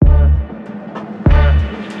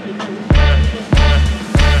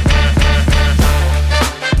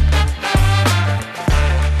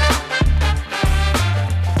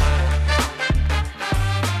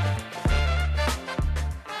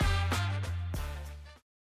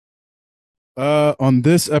On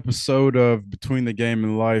this episode of Between the Game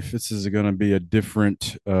and Life, this is going to be a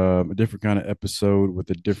different kind of episode with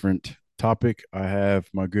a different topic. I have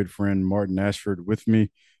my good friend Martin Ashford with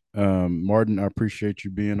me. Martin, I appreciate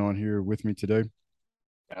you being on here with me today.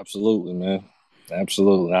 Absolutely, man.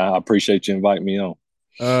 Absolutely. I appreciate you inviting me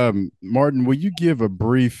on. Martin, will you give a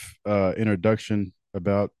brief introduction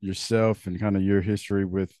about yourself and kind of your history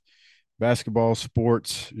with basketball,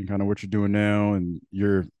 sports, and kind of what you're doing now, and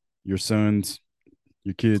your sons,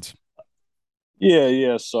 your kids?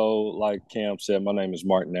 Yeah. So, like Cam said, my name is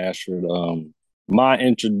Martin Ashford. My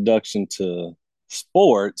introduction to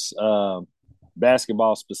sports,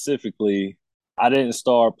 basketball specifically, I didn't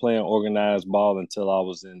start playing organized ball until I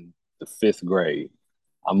was in the fifth grade.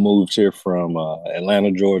 I moved here from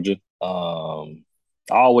Atlanta, Georgia. I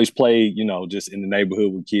always played, just in the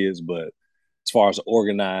neighborhood with kids, but as far as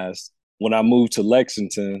organized, when I moved to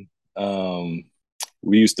Lexington, um,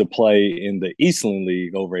 we used to play in the Eastland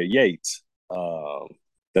League over at Yates. Um,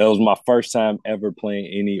 that was my first time ever playing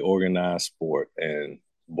any organized sport, and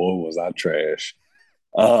boy, was I trash.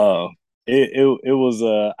 Uh, it was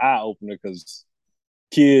a eye opener because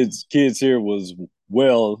kids here was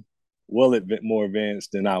more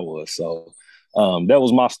advanced than I was. So that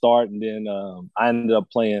was my start, and then I ended up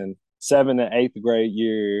playing seventh and eighth grade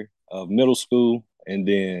year of middle school, and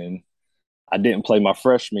then I didn't play my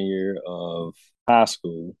freshman year of high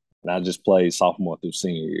school, and I just played sophomore through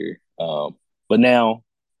senior year. But now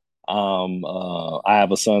I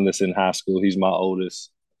have a son that's in high school. He's my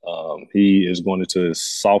oldest. He is going into his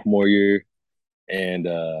sophomore year, and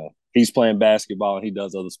he's playing basketball and he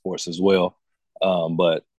does other sports as well.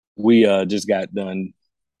 But we just got done,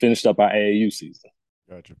 finished up our AAU season.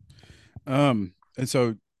 Gotcha. And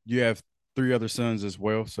so you have three other sons as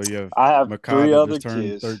well. So you have I have Makai three that just other turned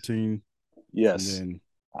kids. 13, and Yes, then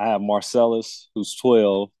I have Marcellus, who's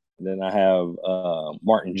 12. And then I have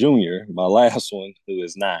Martin Jr., my last one, who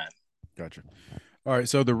is 9. gotcha. All right.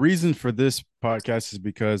 So the reason for this podcast is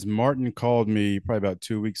because Martin called me probably about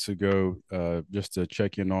 2 weeks ago, just to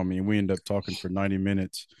check in on me, and we ended up talking for 90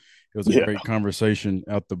 minutes. It was a Yeah. great conversation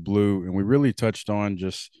out the blue, and we really touched on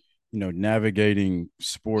just navigating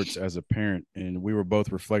sports as a parent, and we were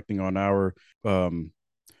both reflecting on our um,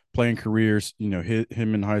 playing careers,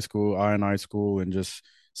 him in high school, I in high school, and just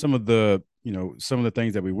some of the, some of the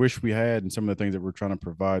things that we wish we had and some of the things that we're trying to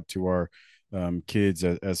provide to our kids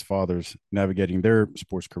as fathers navigating their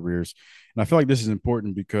sports careers. And I feel like this is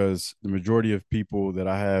important because the majority of people that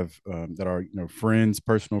I have that are, friends,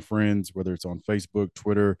 personal friends, whether it's on Facebook,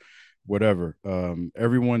 Twitter, whatever,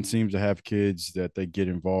 everyone seems to have kids that they get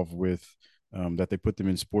involved with, that they put them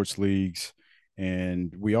in sports leagues.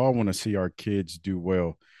 And we all want to see our kids do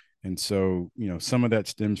well. And so, some of that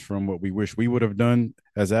stems from what we wish we would have done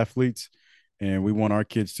as athletes. And we want our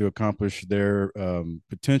kids to accomplish their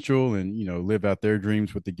potential and, live out their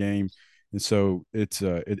dreams with the game. And so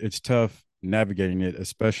it's tough navigating it,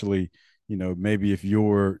 especially, maybe if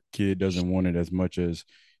your kid doesn't want it as much as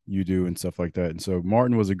you do and stuff like that. And so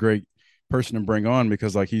Martin was a great person to bring on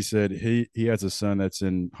because like he said, he has a son that's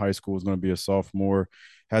in high school, is going to be a sophomore,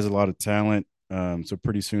 has a lot of talent. So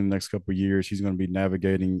pretty soon, the next couple of years, he's going to be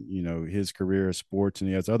navigating, his career as sports, and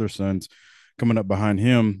he has other sons coming up behind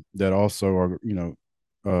him that also are,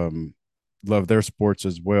 um, love their sports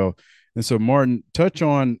as well. And so, Martin, touch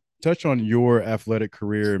on your athletic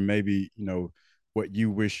career and maybe what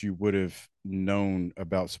you wish you would have known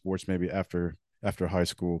about sports maybe after high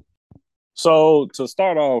school. So to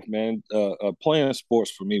start off, man, playing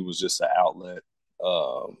sports for me was just an outlet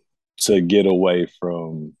um, to get away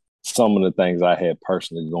from some of the things I had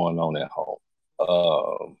personally going on at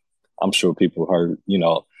home. I'm sure people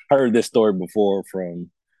heard this story before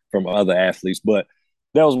from other athletes, but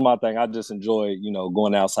that was my thing. I just enjoyed,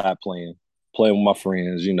 going outside playing with my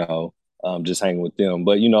friends, just hanging with them.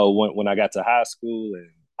 But when I got to high school and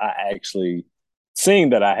I actually seeing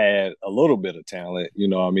that I had a little bit of talent,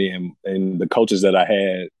 what I mean, and the coaches that I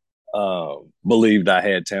had believed I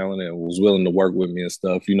had talent and was willing to work with me and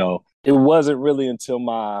stuff. It wasn't really until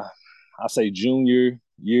I say junior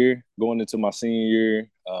year, going into my senior year,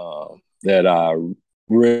 that I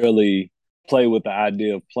really play with the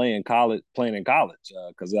idea of playing in college,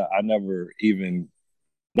 because I never even,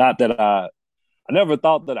 not that I never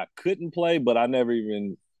thought that I couldn't play, but I never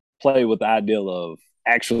even played with the ideal of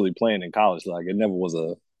actually playing in college. Like it never was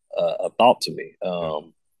a thought to me. Yeah.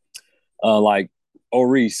 Like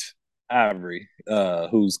Oris Ivory,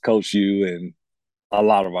 who's coached you and a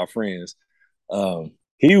lot of our friends,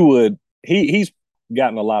 he would he's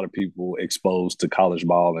gotten a lot of people exposed to college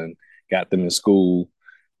ball and got them in school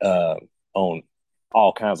uh, on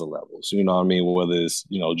all kinds of levels. You know what I mean? Whether it's,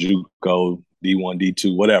 JUCO, D1,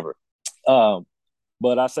 D2, whatever. Um,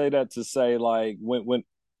 but I say that to say, like, when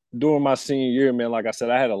during my senior year, man, like I said,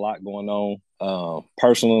 I had a lot going on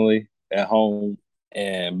personally at home.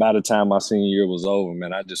 And by the time my senior year was over,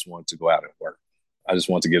 man, I just wanted to go out and work. I just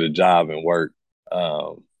wanted to get a job and work,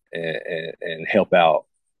 and help out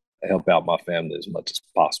my family as much as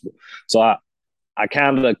possible. So I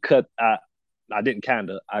kind of I didn't kind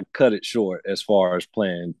of I cut it short as far as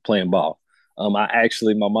playing ball. My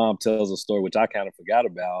mom tells a story which I kind of forgot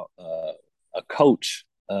about. A coach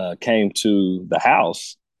came to the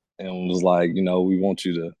house and was like, we want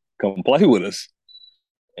you to come play with us,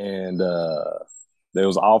 and they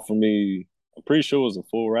was offering me. I'm pretty sure it was a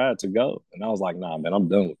full ride to go, and I was like, "Nah, man, I'm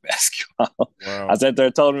done with basketball." I Wow. sat there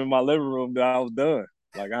and told him in my living room that I was done.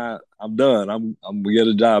 Like I'm done. I'm gonna get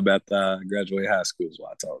a job after I graduate high school. Is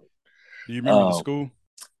what I told him. Do you remember the Um, school?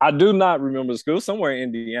 I do not remember the school. Somewhere in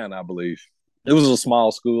Indiana, I believe. It was a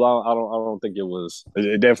small school. I don't think it was.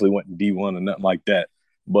 It definitely went D1 or nothing like that.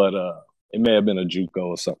 But it may have been a JUCO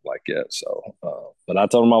or something like that. So, but I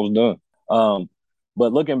told him I was done.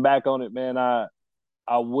 But looking back on it, man,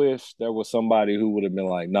 I wish there was somebody who would have been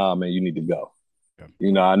like, "Nah, man, you need to go."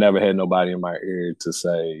 Yeah. I never had nobody in my ear to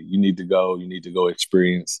say, "You need to go. You need to go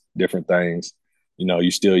experience different things."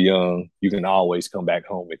 You're still young. You can always come back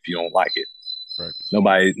home if you don't like it. Right.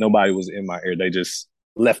 Nobody was in my ear. They just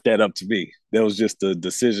left that up to me. That was just a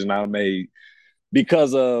decision I made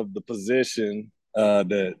because of the position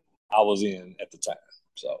that I was in at the time.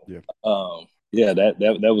 So, Yeah. yeah,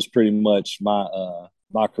 that was pretty much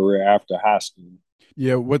my career after high school.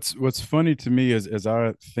 Yeah, what's funny to me is as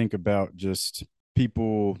I think about just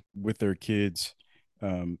people with their kids,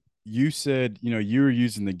 you said, you were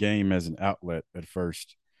using the game as an outlet at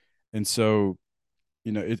first. And so,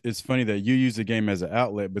 it's funny that you use the game as an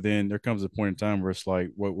outlet, but then there comes a point in time where it's like,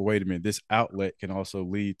 wait a minute, this outlet can also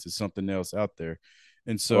lead to something else out there.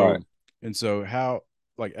 And so, Right. how,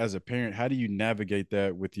 like, as a parent, how do you navigate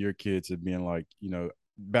that with your kids and being like,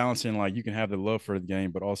 balancing, like, you can have the love for the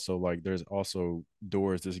game, but also like there's also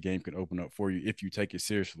doors this game can open up for you if you take it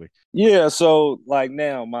seriously. Yeah, so like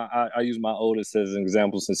now, I use my oldest as an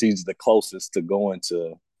example since he's the closest to going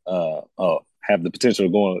to have the potential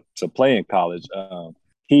of going to play in college.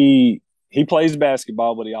 He plays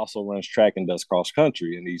basketball, but he also runs track and does cross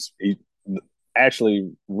country, and he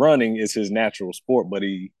actually running is his natural sport, but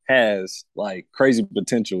he has like crazy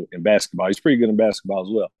potential in basketball. He's pretty good in basketball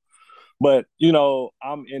as well. But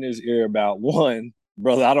I'm in his ear about one,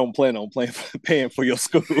 brother. I don't plan on paying for your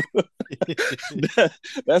school.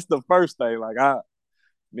 That's the first thing. Like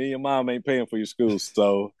me and your mom ain't paying for your school,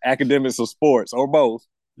 so academics or sports or both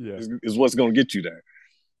Yeah. is what's going to get you there.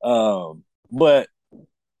 But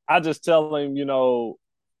I just tell him, the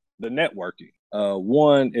networking.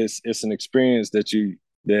 One is it's an experience that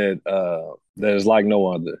is like no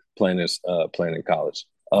other playing in college.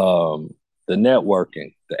 The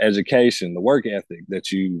networking, the education, the work ethic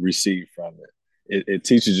that you receive from it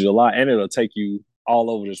teaches you a lot, and it'll take you all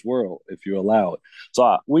over this world if you allow it.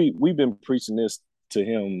 So we've been preaching this to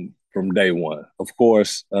him from day one. Of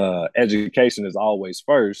course, education is always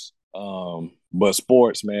first, but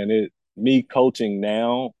sports, man, me coaching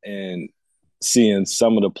now and seeing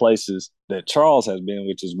some of the places that Charles has been,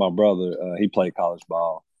 which is my brother. He played college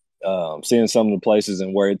ball. Seeing some of the places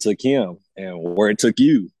and where it took him and where it took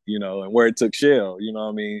you, and where it took Shell, you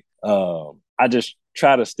know what I mean? I just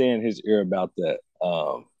try to stay in his ear about that.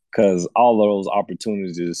 Because all those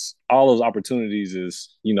opportunities is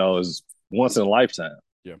once in a lifetime.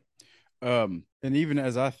 Yeah. And even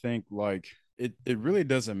as I think, like, it really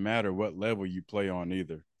doesn't matter what level you play on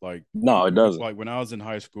either. Like, No, it doesn't. like when I was in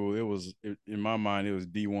high school, in my mind it was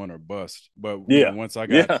D1 or bust. But Yeah,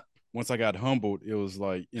 yeah, once I got humbled, it was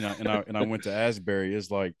like, and I went to Asbury.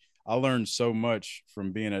 It's like I learned so much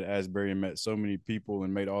from being at Asbury and met so many people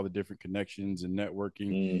and made all the different connections and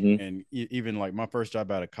networking. mm-hmm. And even like my first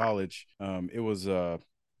job out of college, it was a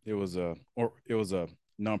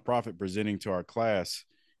nonprofit presenting to our class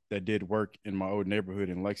that did work in my old neighborhood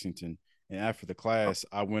in Lexington. And after the class,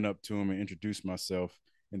 I went up to them and introduced myself.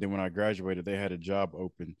 And then when I graduated, they had a job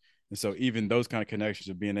open. And so even those kind of connections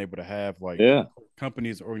of being able to have like Yeah,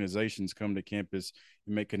 companies, organizations come to campus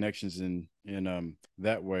and make connections in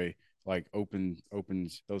that way, like opens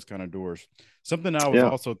those kind of doors. Something I was yeah,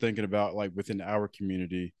 also thinking about, like within our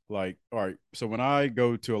community, like, all right, so when I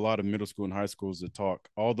go to a lot of middle school and high schools to talk,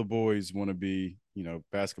 all the boys want to be,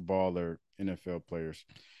 basketball or NFL players.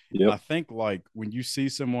 And I yep, think, like, when you see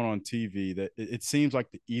someone on TV, that it seems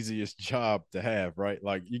like the easiest job to have, right?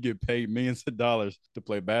 Like, you get paid millions of dollars to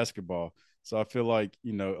play basketball. So I feel like,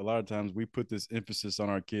 you know, a lot of times we put this emphasis on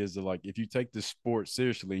our kids that like if you take this sport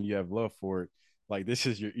seriously and you have love for it, like this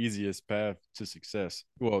is your easiest path to success.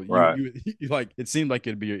 Well, Right. you like it seemed like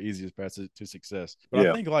it'd be your easiest path to success. But I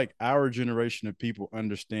Yeah. think like our generation of people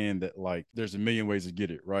understand that like there's a million ways to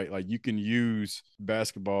get it, right? Like you can use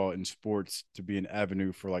basketball and sports to be an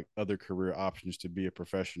avenue for like other career options to be a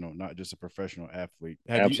professional, not just a professional athlete.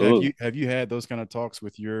 Absolutely. Have you had those kind of talks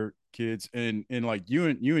with your kids? And like you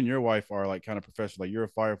and your wife are like kind of professional. Like you're a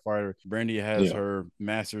firefighter. Brandy has Yeah. her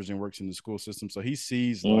master's and works in the school system, so he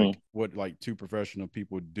sees Mm-hmm. like what like two professional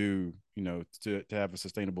people do, you know, to have a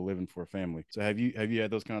sustainable living for a family. So have you had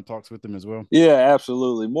those kind of talks with them as well? Yeah,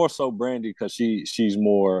 absolutely. More so Brandy because she's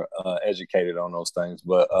more educated on those things.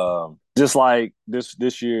 But just like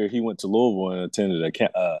this year, he went to Louisville and attended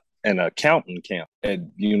an accounting camp at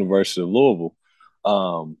University of Louisville.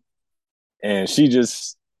 Um, and she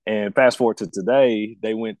just and fast forward to today,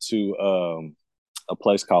 they went to a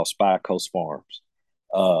place called Spy Coast Farms.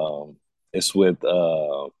 It's with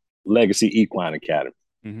Legacy Equine Academy.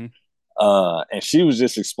 Mm-hmm. And she was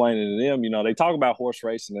just explaining to them, you know, they talk about horse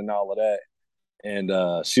racing and all of that.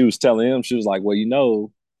 And she was telling him, she was like, well,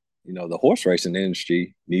 the horse racing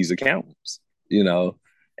industry needs accountants, you know?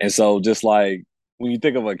 And so just like when you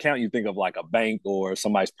think of an account, you think of like a bank or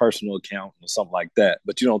somebody's personal account or something like that.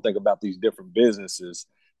 But you don't think about these different businesses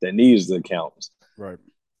that needs the accountants. Right.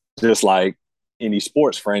 Just like any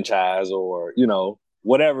sports franchise or,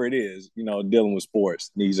 whatever it is, dealing with sports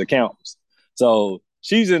needs accountants. So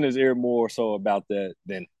she's in his ear more so about that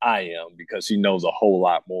than I am because she knows a whole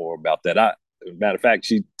lot more about that. Matter of fact,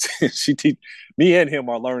 she teach me and him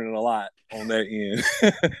are learning a lot on that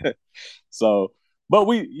end. So, but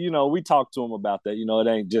we talk to him about that. It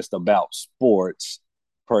ain't just about sports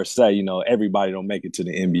per se. Everybody don't make it to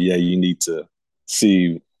the NBA. You need to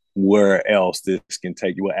see where else this can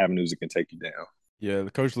take you, what avenues it can take you down. Yeah,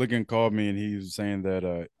 the coach Ligon called me and he was saying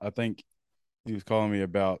that I think he was calling me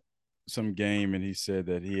about some game and he said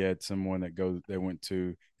that he had someone that went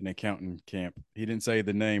to an accounting camp. He didn't say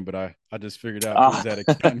the name, but I just figured out who Uh, was at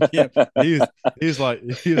accounting camp. He was like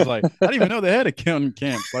I didn't even know they had accounting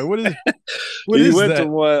camps. Like what he is went to that?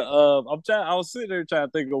 one. I was sitting there trying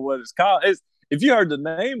to think of what it's called. If you heard the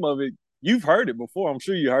name of it, you've heard it before. I'm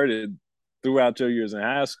sure you heard it throughout your years in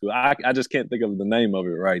high school. I just can't think of the name of it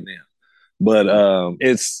right now. But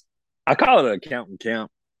I call it an accounting camp,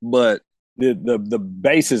 but the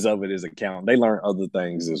basis of it is accounting. They learn other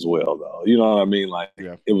things as well, though. You know what I mean? Like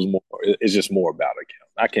Yeah. it's just more about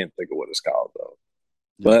accounting. I can't think of what it's called though.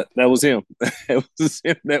 Yeah. But that was him. It was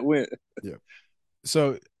him that went. Yeah.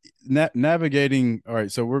 So navigating. All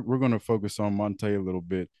right. So we're going to focus on Monte a little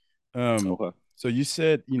bit. Um, Okay. so you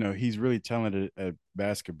said, you know, he's really talented at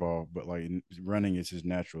basketball, but like running is his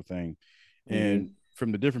natural thing. And Mm-hmm.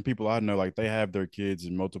 from the different people I know, like they have their kids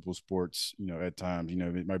in multiple sports, you know, at times, you know,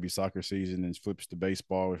 it might be soccer season and flips to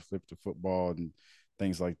baseball or flip to football and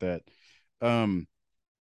things like that. Um,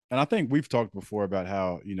 and I think we've talked before about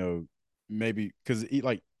how, you know, maybe because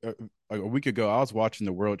like a week ago, I was watching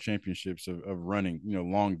the world championships of running, you know,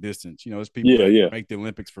 long distance. You know, there's people Yeah, that yeah. make the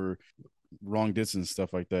Olympics for long distance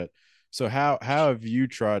stuff like that. So how have you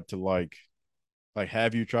tried to like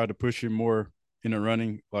have you tried to push him more into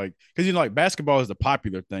running? Like, because you know, like basketball is the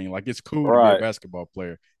popular thing. Like it's cool to be a Right. basketball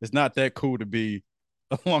player. It's not that cool to be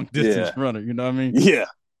a long distance Yeah. runner. You know what I mean? Yeah.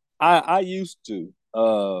 I used to.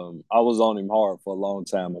 I was on him hard for a long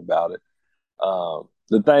time about it.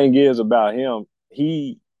 The thing is about him,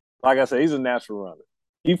 like I said, he's a natural runner.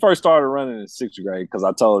 He first started running in sixth grade because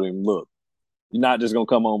I told him, look, you're not just gonna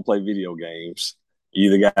come home and play video games.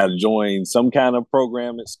 You either got to join some kind of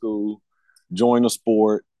program at school, join a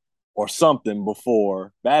sport, or something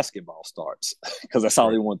before basketball starts because that's all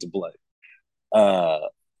Right. he wants to play. Uh,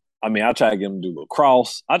 I mean, I try to get him to do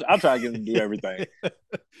lacrosse. I try to get him to do everything.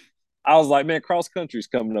 I was like, man, cross country's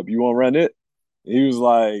coming up. You want to run it? He was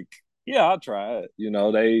like, yeah, I'll try it.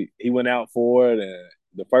 He went out for it, and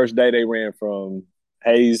the first day they ran from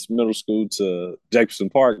Hayes Middle School to Jefferson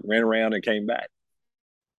Park, ran around and came back.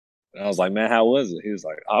 And I was like, man, how was it? He was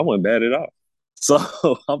like, I wasn't bad at all.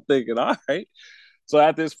 So I'm thinking, all right. So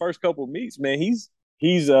after his first couple of meets, man, he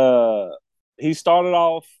started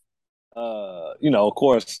off, of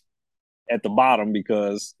course, at the bottom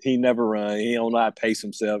because he never run. He don't know how to pace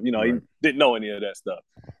himself. He Right. didn't know any of that stuff.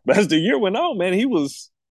 But as the year went on, man, he was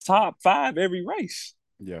top five every race.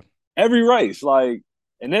 Yeah. Every race. Like,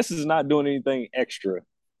 and this is not doing anything extra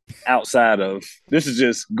outside of this is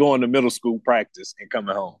just going to middle school practice and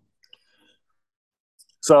coming home.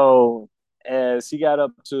 So as he got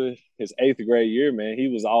up to his eighth grade year, man, he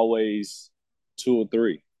was always two or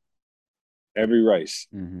three. every race,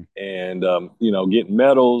 Mm-hmm. and getting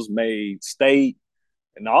medals, made state,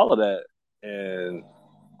 and all of that. And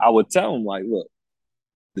I would tell him like, look,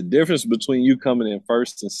 the difference between you coming in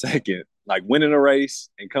first and second, like winning a race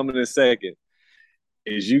and coming in second,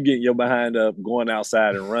 is you getting your behind up, going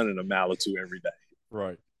outside and running a mile or two every day.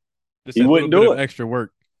 Right. Just He that little wouldn't bit do of it. extra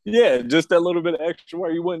work. Yeah, just that little bit of extra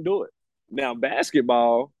work. He wouldn't do it. Now,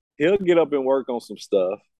 basketball, he'll get up and work on some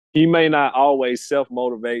stuff. He may not always self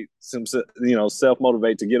motivate, self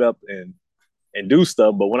motivate to get up and do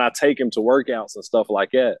stuff. But when I take him to workouts and stuff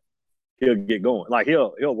like that, he'll get going. Like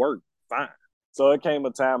he'll work fine. So it came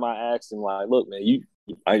a time I asked him like, look, man, you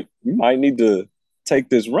might need to take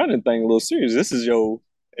this running thing a little serious. This is your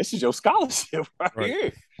scholarship right, Right.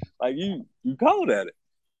 here. Like you cold at it.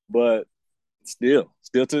 But still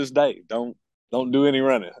to this day, don't do any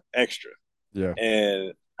running extra. Yeah.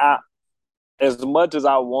 And I as much as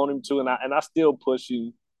I want him to, and I still push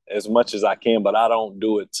him as much as I can, but I don't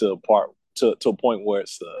do it to a point where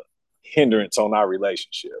it's a hindrance on our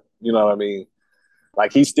relationship. You know what I mean?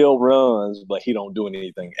 Like he still runs, but he don't do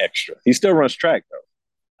anything extra. He still runs track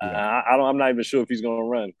though. Yeah. I'm not even sure if he's going to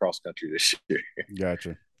run cross country this year.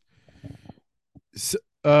 Gotcha. So,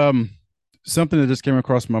 something that just came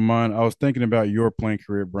across my mind. I was thinking about your playing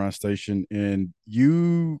career at Brown Station, and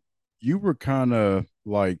you were kind of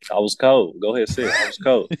like, I was cold. Go ahead, say it. I was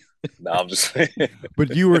cold. No, I'm just saying.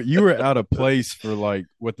 but you were out of place for like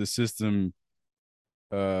what the system,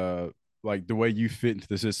 like the way you fit into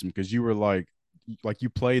the system, because you were like you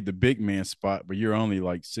played the big man spot, but you're only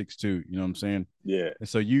like 6'2". You know what I'm saying? Yeah. And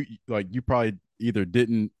so you probably either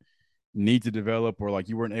didn't need to develop or like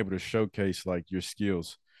you weren't able to showcase like your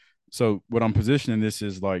skills. So what I'm positioning this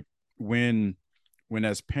is like when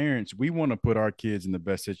as parents we want to put our kids in the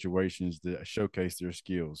best situations to showcase their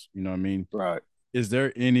skills. You know what I mean? Right. Is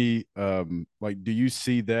there any like do you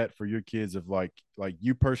see that for your kids of like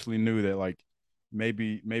you personally knew that like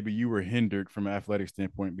maybe you were hindered from an athletic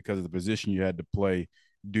standpoint because of the position you had to play?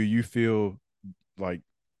 Do you feel like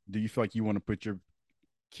do you feel like you want to put your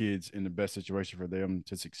kids in the best situation for them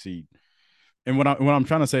to succeed? And what I'm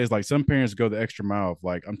trying to say is like some parents go the extra mile of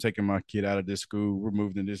like I'm taking my kid out of this school, we're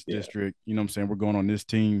moving to this Yeah. district, you know what I'm saying? We're going on this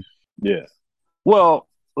team. Yeah. Well,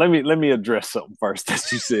 let me address something first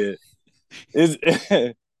that you said. Is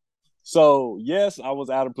so yes, I was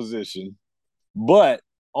out of position, but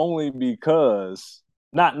only because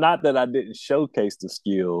not that I didn't showcase the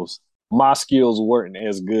skills, my skills weren't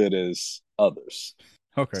as good as others.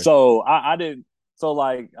 Okay. So I didn't. So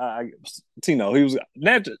like Tino, he was.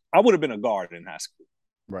 I would have been a guard in high school.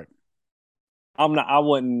 Right. I'm not. I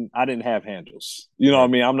wasn't. I didn't have handles. You know what I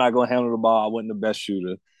Right. mean? I'm not going to handle the ball. I wasn't the best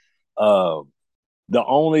shooter. Uh, the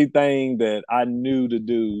only thing that I knew to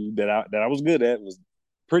do that I was good at was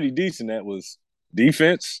pretty decent at was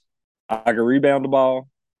defense. I could rebound the ball,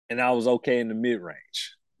 and I was okay in the mid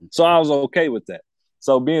range. So Okay. I was okay with that.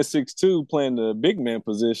 So being 6'2", playing the big man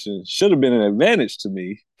position should have been an advantage to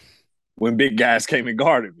me when big guys came and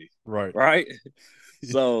guarded me. Right. Right.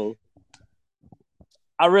 So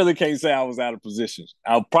I really can't say I was out of position.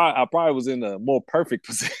 I probably was in a more perfect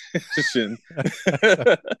position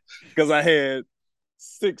because I had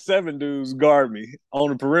 6, 7 dudes guard me on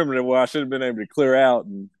the perimeter where I should have been able to clear out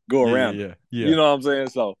and go Yeah, around them. yeah, yeah, You yeah. know what I'm saying?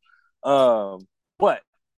 So, but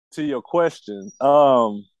to your question,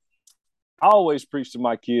 I always preach to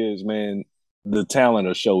my kids, man, the talent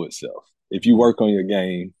will show itself. If you work on your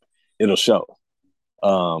game, it'll show.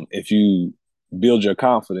 If you build your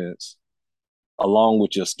confidence along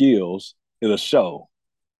with your skills, it'll show.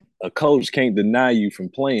 A coach can't deny you from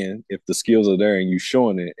playing if the skills are there and you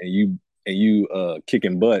showing it and you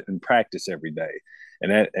kicking butt in practice every day.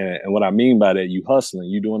 And what I mean by that, you hustling,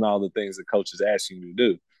 you doing all the things the coach is asking you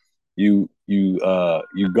to do.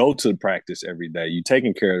 You go to practice every day. You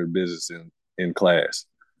taking care of the business in class.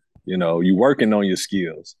 You working on your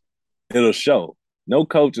skills. It'll show. No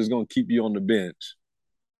coach is going to keep you on the bench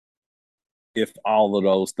if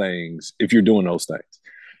you're doing those things.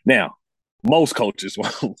 Now, most coaches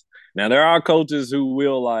won't. Now, there are coaches who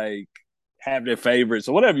will like have their favorites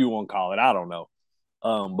or whatever you want to call it. I don't know.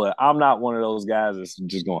 But I'm not one of those guys that's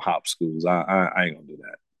just gonna hop schools. I ain't gonna do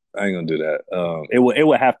that. I ain't gonna do that. It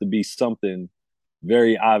would have to be something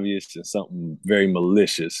very obvious and something very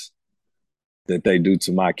malicious that they do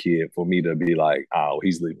to my kid for me to be like, oh,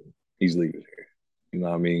 he's leaving. He's leaving here. You know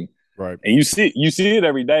what I mean? Right. And you see it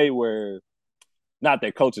every day where not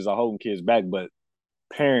that coaches are holding kids back, but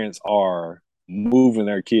parents are moving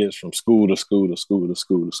their kids from school to school to school to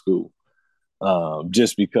school to school,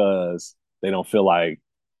 just because they don't feel like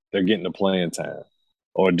they're getting the playing time,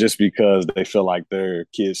 or just because they feel like their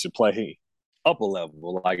kids should play upper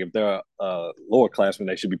level. Like if they're lower classmen,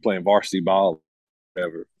 they should be playing varsity ball,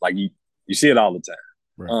 whatever. Like you see it all the time.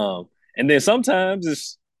 Right. And then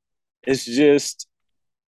sometimes it's just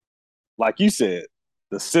like you said,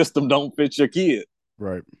 the system don't fit your kid,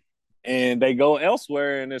 Right. and they go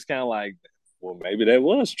elsewhere, and it's kind of like, well, maybe that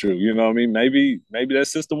was true. You know what I mean? Maybe that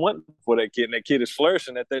system wasn't for that kid, and that kid is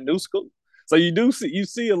flourishing at their new school. So you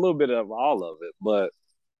see a little bit of all of it, but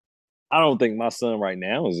I don't think my son right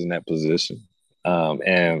now is in that position.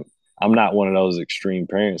 And I'm not one of those extreme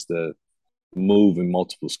parents that move in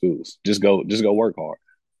multiple schools. Just go work hard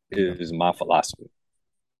Yeah. is my philosophy.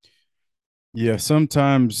 Yeah.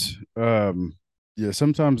 Sometimes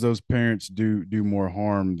those parents do more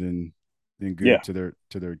harm than Yeah. good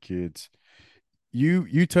to their kids.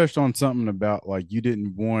 You touched on something about like you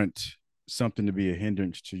didn't want something to be a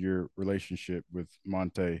hindrance to your relationship with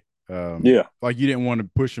Monte. Yeah. Like you didn't want to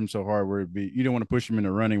push him so hard where you didn't want to push him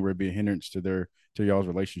into running where it'd be a hindrance to y'all's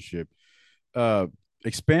relationship. Uh,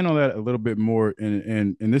 Expand on that a little bit more,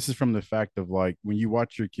 and this is from the fact of like when you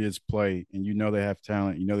watch your kids play and you know they have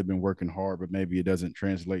talent, you know they've been working hard, but maybe it doesn't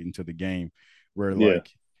translate into the game. Where Yeah.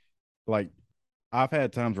 like I've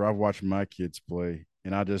had times where I've watched my kids play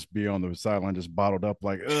and I just be on the sideline just bottled up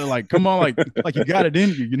like come on like you got it in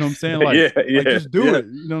you, you know what I'm saying? Yeah. Like Yeah. just do Yeah. it,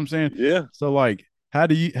 you know what I'm saying? Yeah. So like how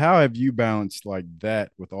have you balanced like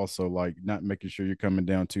that with also like not making sure you're coming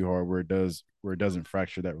down too hard where it doesn't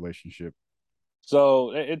fracture that relationship?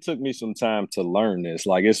 So it took me some time to learn this.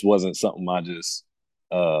 Like this wasn't something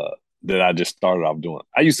uh I just started off doing.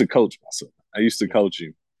 I used to coach myself. I used to Yeah. coach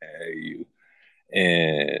him at AAU,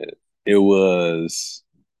 and it was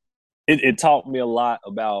it taught me a lot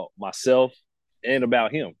about myself and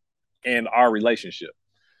about him and our relationship.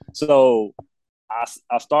 So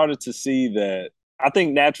I started to see that I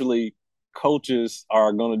think naturally coaches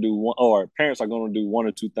are going to do one, or parents are going to do one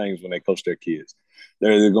or two things when they coach their kids.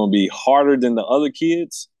 They're either going to be harder than the other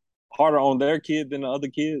kids, harder on their kid than the other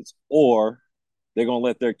kids, or they're going to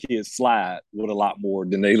let their kids slide with a lot more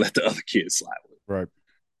than they let the other kids slide with. Right.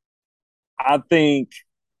 I think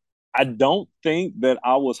I don't think that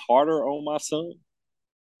I was harder on my son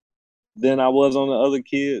than I was on the other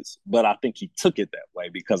kids, but I think he took it that way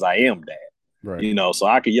because I am dad. Right. So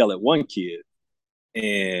I could yell at one kid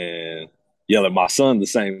and yell at my son the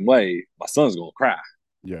same way. My son's gonna cry,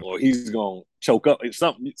 Yeah. or he's gonna choke up.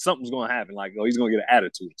 Something's gonna happen. Like, oh, he's gonna get an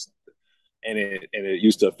attitude or something, and it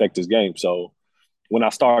used to affect his game. So when I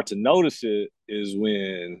started to notice it is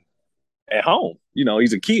when at home,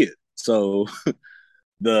 he's a kid, so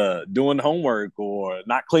the doing homework or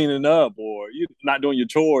not cleaning up or you not doing your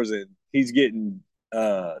chores and he's getting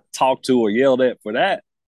talked to or yelled at for that.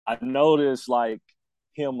 I noticed like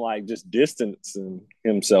him like just distancing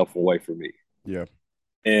himself away from me. Yeah.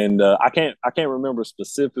 And I can't remember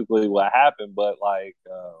specifically what happened, but like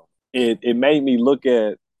it made me look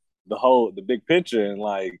at the big picture, and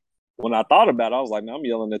like when I thought about it, I was like, man, I'm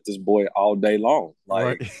yelling at this boy all day long.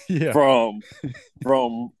 Right. Like Yeah. from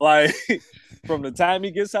like from the time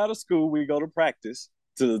he gets out of school, we go to practice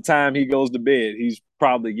to the time he goes to bed, he's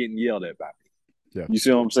probably getting yelled at by me. Yeah. You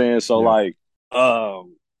see what I'm saying? So Yeah. like,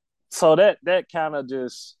 so that kind of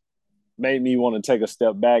just made me want to take a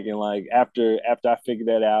step back, and like after I figured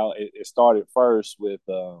that out, it started first with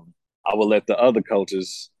I would let the other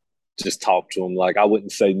coaches just talk to him. Like I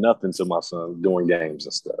wouldn't say nothing to my son during games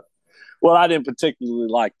and stuff. Well, I didn't particularly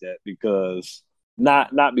like that because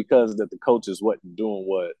not because that the coaches wasn't doing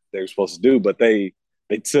what they were supposed to do, but they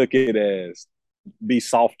took it as be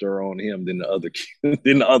softer on him than the other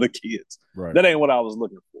than the other kids. Right. That ain't what I was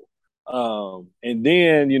looking for. And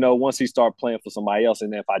then once he started playing for somebody else,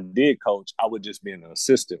 and if I did coach, I would just be in an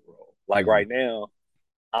assistant role. Like Mm-hmm. right now,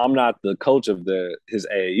 I'm not the coach of his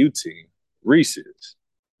AAU team. Reese is.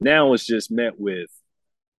 Now it's just met with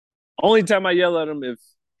only time I yell at him if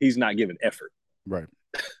he's not giving effort. Right.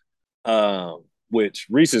 Which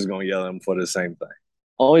Reese is gonna yell at him for the same thing.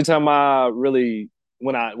 Only time I really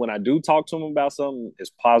when I do talk to him about something, it's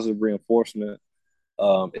positive reinforcement.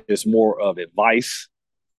 It's more of advice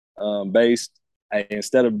based. Hey,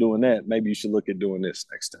 instead of doing that, maybe you should look at doing this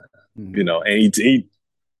next time. Mm-hmm. And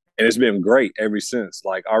and it's been great ever since.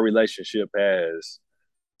 Like our relationship has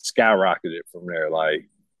skyrocketed from there. Like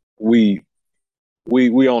we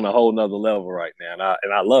we on a whole nother level right now,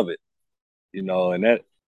 and I love it. And that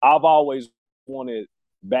I've always wanted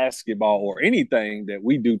basketball or anything that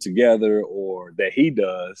we do together or that he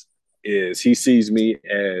does is he sees me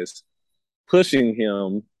as pushing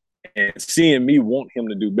him and seeing me want him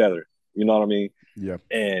to do better. You know what I mean? Yeah.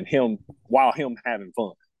 And him having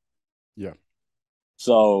fun. Yeah.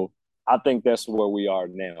 So I think that's where we are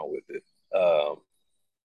now with it. Um,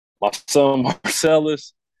 My son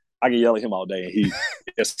Marcellus, I can yell at him all day, and he,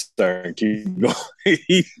 yes sir, keep going.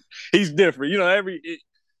 he, he's different. You know,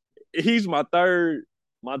 he's my third.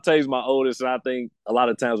 Monte's my oldest, and I think a lot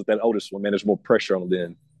of times with that oldest one, man, there's more pressure on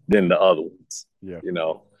him than the other ones. Yeah. You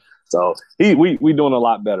know, so we doing a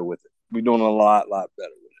lot better with it. We doing a lot better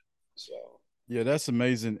with it. So Yeah, that's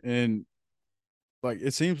amazing. And like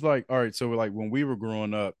it seems like all right, so like when we were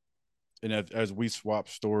growing up, and as we swapped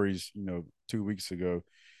stories, 2 weeks ago,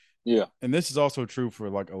 yeah. and this is also true for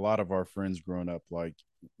like a lot of our friends growing up. Like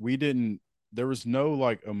we didn't, there was no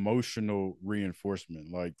like emotional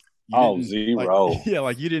reinforcement. Like you Oh, didn't like, zero. yeah,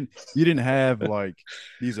 like you didn't have like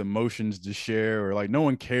these emotions to share, or like no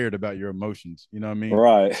one cared about your emotions. You know what I mean?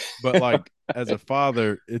 Right. But like as a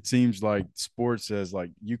father, it seems like sports, as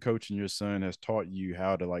like you coaching your son, has taught you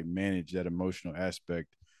how to like manage that emotional aspect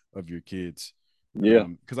of your kids. Yeah.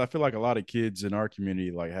 Because I feel like a lot of kids in our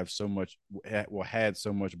community like have so much, had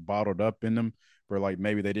so much bottled up in them, where like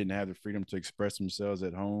maybe they didn't have the freedom to express themselves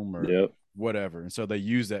at home or Yep. whatever, and so they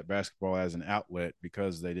use that basketball as an outlet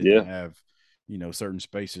because they didn't Yeah. have certain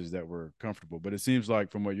spaces that were comfortable. But it seems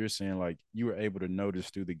like from what you're saying, like you were able to notice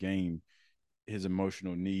through the game his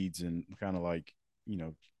emotional needs and kind of like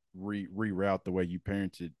reroute the way you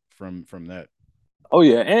parented from that. Oh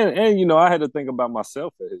yeah, and I had to think about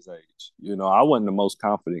myself at his age. I wasn't the most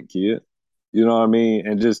confident kid. You know what I mean?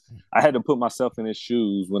 And just I had to put myself in his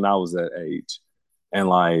shoes when I was that age. And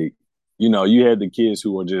like, you had the kids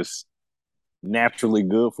who were just naturally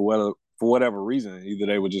good for whatever reason. Either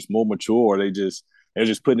they were just more mature or they're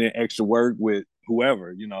just putting in extra work with whoever,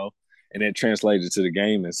 and it translated to the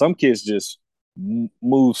game. And some kids just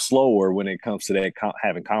move slower when it comes to that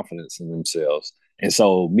having confidence in themselves. And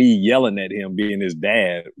so me yelling at him, being his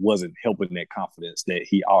dad, wasn't helping that confidence that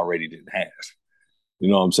he already didn't have. You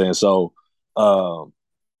know what I'm saying? So,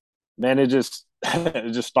 man, it just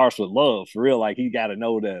it just starts with love for real. Like he got to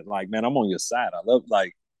know that, like, man, I'm on your side. I love,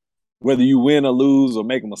 like, whether you win or lose or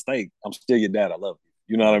make a mistake, I'm still your dad. I love you.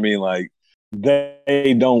 You know what I mean? Like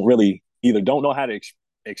they don't really either don't know how to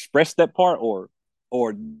express that part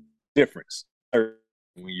or difference when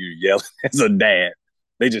you yell as a dad.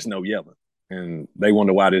 They just know yelling, and they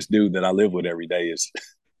wonder why this dude that I live with every day is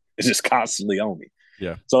is just constantly on me.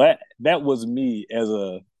 Yeah. So that was me as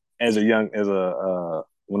a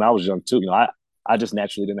when I was young too. I just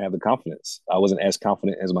naturally didn't have the confidence. I wasn't as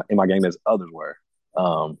confident in my game as others were,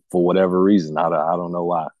 for whatever reason. I don't know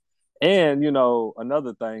why. And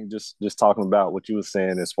another thing, just talking about what you were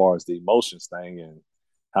saying as far as the emotions thing and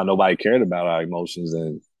how nobody cared about our emotions,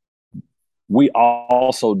 and we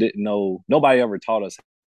also didn't know. Nobody ever taught us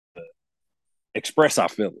how to express our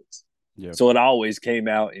feelings. Yeah. So it always came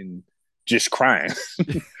out in just crying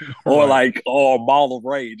or Right. or a ball of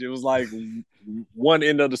rage. It was like one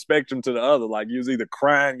end of the spectrum to the other. Like you was either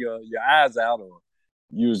crying your eyes out or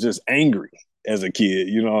you was just angry as a kid.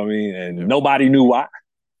 You know what I mean? And Yeah. nobody knew why,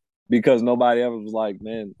 because nobody ever was like,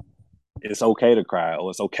 man, it's okay to cry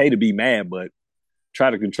or it's okay to be mad, but try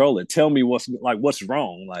to control it. Tell me what's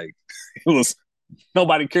wrong. Like it was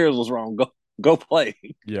nobody cares what's wrong. Go play.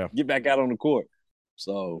 Yeah. Get back out on the court.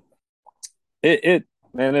 So it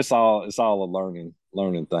man, it's all a learning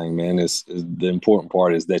thing, man. It's the important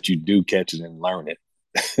part is that you do catch it and learn it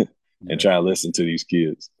and Yeah. try to listen to these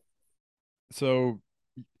kids. So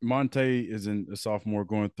Monte is in a sophomore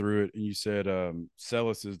going through it, and you said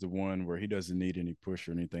Celis is the one where he doesn't need any push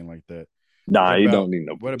or anything like that. Nah, What you about don't need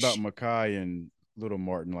no what about push. Makai and Little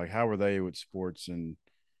Martin? Like, how are they with sports, and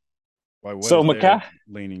like what So is their Makai,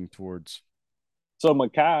 leaning towards?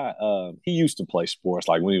 he used to play sports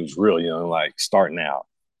like when he was real young, like starting out.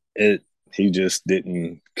 It he just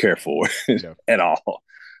didn't care for it Yeah. at all.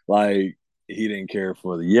 Like he didn't care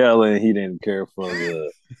for the yelling. He didn't care for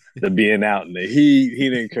the being out in the heat. He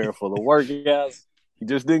didn't care for the workouts. He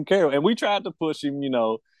just didn't care. And we tried to push him,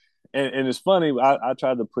 and it's funny. I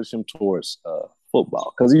tried to push him towards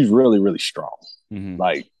football because he's really, really strong. Mm-hmm.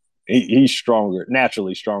 Like he's stronger,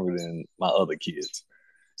 naturally stronger than my other kids.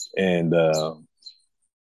 And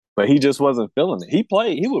but he just wasn't feeling it.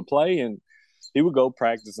 He would play, and he would go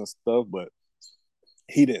practice and stuff, but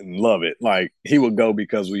he didn't love it. Like he would go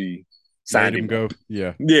because we Made signed him him up. go.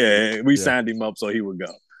 Yeah. Yeah, we Yeah. signed him up, so he would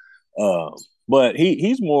go. But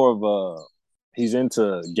he's more of he's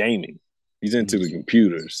into gaming. He's into Mm-hmm. the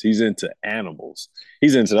computers. He's into animals.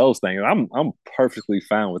 He's into those things. I'm perfectly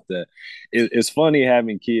fine with that. It's funny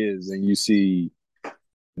having kids and you see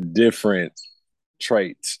different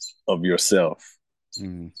traits of yourself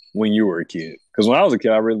Mm-hmm. when you were a kid. Because when I was a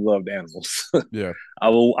kid, I really loved animals. Yeah.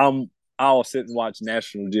 I'll sit and watch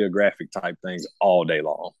National Geographic type things all day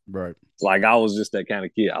long. Right. Like I was just that kind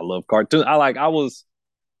of kid. I love cartoons. I was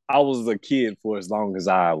I was a kid for as long as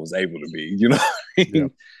I was able to be. You know what I Yeah.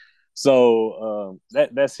 mean? So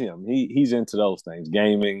that's him. He's into those things,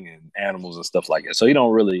 gaming and animals and stuff like that. So he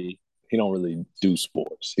don't really do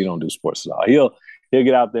sports. He don't do sports at all. He'll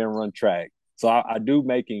get out there and run track. So I do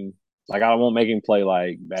make him like I won't make him play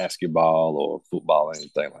like basketball or football or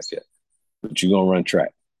anything like that. But you're gonna run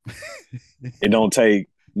track. It don't take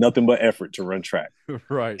nothing but effort to run track.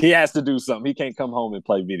 Right. He has to do something. He can't come home and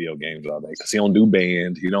play video games all day because he don't do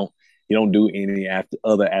band. He don't do any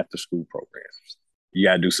after school programs. You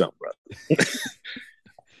gotta do something, brother.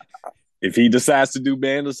 If he decides to do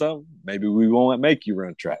band or something, maybe we won't make you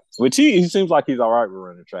run track. Which he seems like he's all right with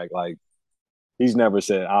running track. Like he's never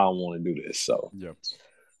said I don't want to do this. So Yep.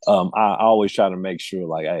 I always try to make sure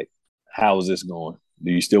like, hey, how is this going?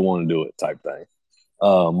 Do you still want to do it? Type thing.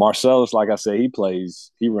 Marcellus, like I said,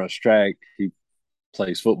 he runs track, he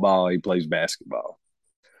plays football, he plays basketball.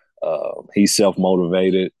 He's self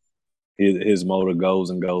motivated. His motor goes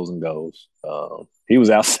and goes and goes. He was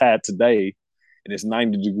outside today and it's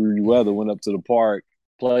 90-degree weather, went up to the park,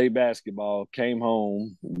 played basketball, came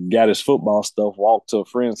home, got his football stuff, walked to a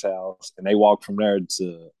friend's house, and they walked from there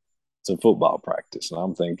to football practice. And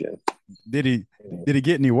I'm thinking, Did he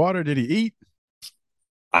get any water? Did he eat?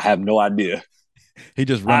 I have no idea. He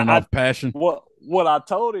just running off passion. What I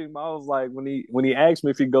told him, I was like, when he asked me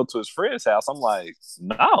if he'd go to his friend's house, I'm like,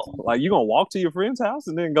 no, like you gonna walk to your friend's house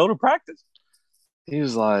and then go to practice? He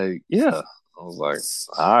was like, yeah. I was like,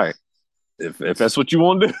 all right, if that's what you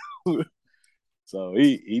want to do. So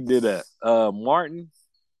he did that. Martin,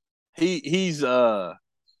 he's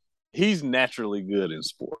naturally good in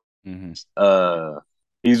sports. Mm-hmm.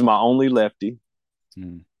 He's my only lefty.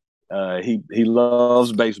 Mm-hmm. He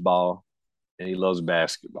loves baseball and he loves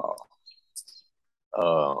basketball.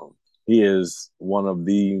 He is one of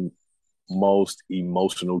the most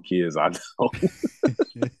emotional kids I know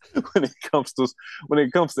when it comes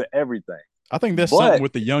to everything. I think that's something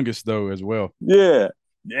with the youngest though as well. Yeah,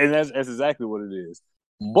 and that's exactly what it is.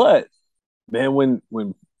 But man,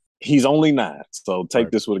 when he's only 9, so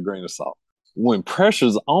take this with a grain of salt. When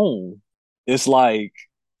pressure's on, it's like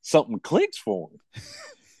something clicks for him.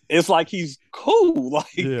 It's like he's cool.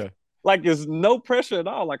 Like there's no pressure at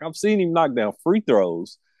all. Like I've seen him knock down free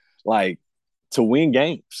throws, like to win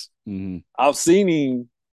games. Mm-hmm. I've seen him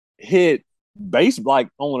hit base like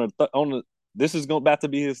on a. This is going about to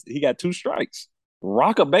be his. He got 2 strikes.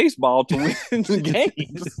 Rock a baseball to win the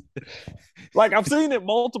games. Like I've seen it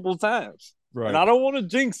multiple times, right? And I don't want to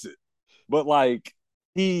jinx it, but like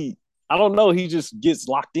I don't know. He just gets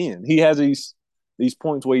locked in. He has these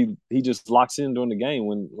points where he just locks in during the game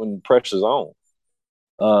when pressure's on.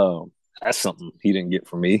 That's something he didn't get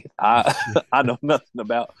from me. I know nothing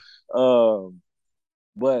about.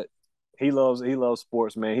 But he loves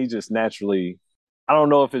sports, man. He just naturally. I don't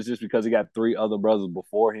know if it's just because he got 3 other brothers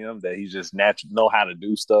before him that he just naturally know how to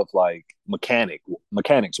do stuff like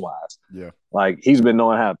mechanics wise. Yeah, like he's been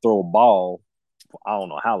knowing how to throw a ball for I don't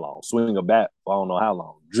know how long, swing a bat for I don't know how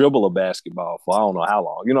long, dribble a basketball for I don't know how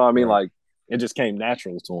long. You know what I mean? Right. Like it just came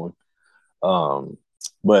natural to him.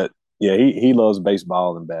 But yeah, he loves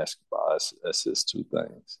baseball and basketball. That's his 2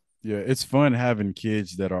 things. Yeah, it's fun having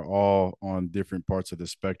kids that are all on different parts of the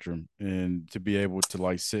spectrum and to be able to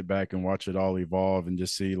like sit back and watch it all evolve and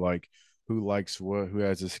just see like who likes what, who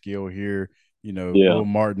has a skill here. You know, Will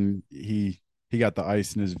Martin, he got the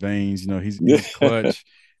ice in his veins, you know, he's clutch.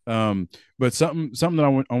 But something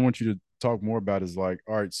that I want you to talk more about is like,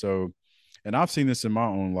 all right, so and I've seen this in my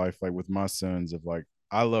own life, like with my sons of like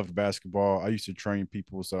I loved basketball. I used to train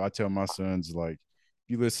people. So I tell my sons, like, if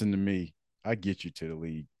you listen to me, I get you to the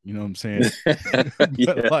league. You know what I'm saying?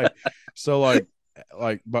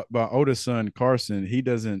 But my oldest son, Carson, he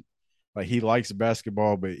doesn't like, he likes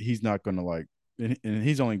basketball, but he's not going to like, and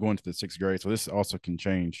he's only going to the 6th grade. So this also can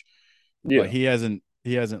change. Yeah. Like he hasn't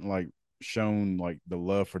like shown like the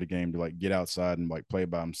love for the game to like get outside and like play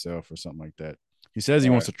by himself or something like that. He says he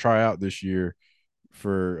wants to try out this year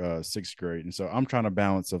for 6th grade. And so I'm trying to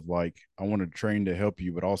balance of like, I want to train to help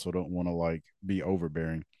you, but also don't want to like be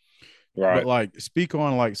overbearing. Right. But like speak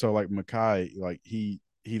on like, so like Makai, like he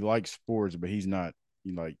likes sports, but he's not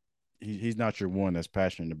like, he's not your one that's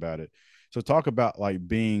passionate about it. So talk about like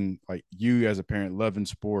being like you as a parent loving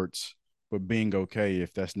sports, but being okay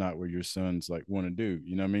if that's not what your sons like want to do.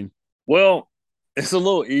 You know what I mean? Well, it's a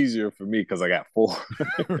little easier for me because I got 4.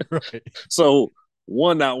 Right. So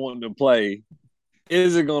one not wanting to play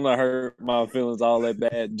isn't going to hurt my feelings all that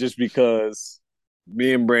bad just because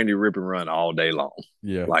me and Brandy rip and run all day long.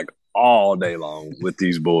 Yeah. Like all day long with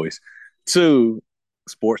these boys. 2,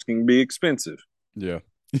 sports can be expensive. Yeah.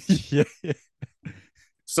 Yeah.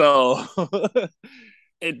 So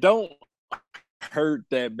it don't hurt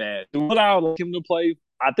that bad. Would I like him to play?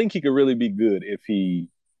 I think he could really be good if he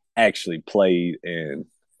actually played and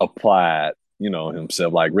applied,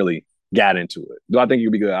 himself, like really got into it. Do I think he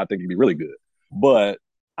could be good? I think he'd be really good. But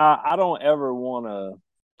I don't ever want to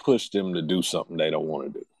push them to do something they don't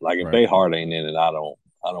want to do. Like if Right. they heart ain't in it, I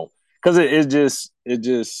don't, because it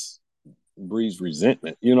just breeds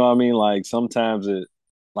resentment. You know what I mean? Like sometimes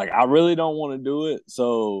like I really don't want to do it,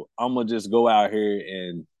 so I'm gonna just go out here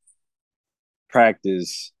and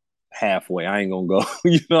practice halfway. I ain't gonna go.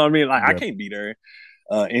 You know what I mean? Like I can't be there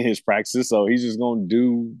in his practices, so he's just gonna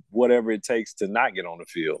do whatever it takes to not get on the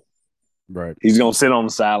field. Right. He's gonna sit on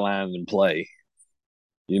the sidelines and play.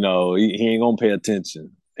 He ain't gonna pay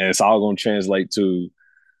attention, and it's all gonna translate to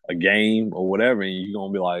a game or whatever. And you're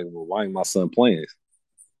gonna be like, "Well, why ain't my son playing?"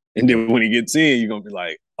 And then when he gets in, you're gonna be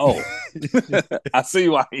like, "Oh, I see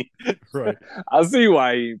why Right. I see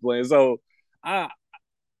why he ain't playing." So I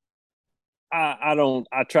I don't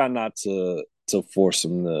I try not to force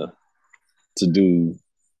him to do.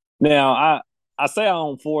 Now I say I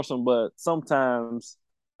don't force him, but sometimes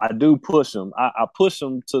I do push him. I push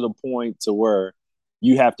him to the point to where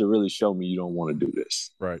you have to really show me you don't want to do this.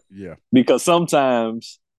 Right. Yeah. Because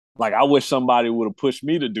sometimes, like I wish somebody would have pushed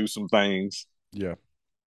me to do some things Yeah.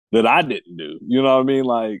 that I didn't do. You know what I mean?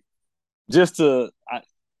 Like just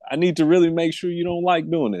I need to really make sure you don't like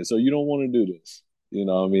doing this or you don't want to do this. You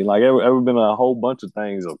know what I mean? Like ever been a whole bunch of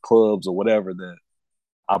things or clubs or whatever that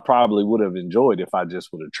I probably would have enjoyed if I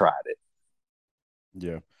just would have tried it.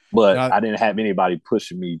 Yeah. But Now, I didn't have anybody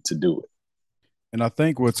pushing me to do it. and I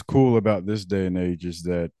think what's cool about this day and age is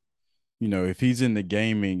that, if he's in the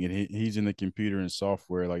gaming and he's in the computer and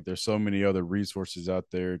software, like there's so many other resources out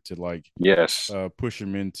there to like Yes. push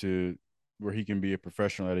him into where he can be a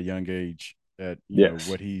professional at a young age at, Yes.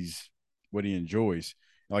 what he enjoys.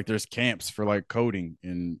 Like there's camps for like coding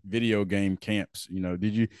and video game camps.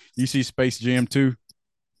 Did you see Space Jam 2?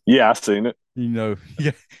 Yeah, I seen it. You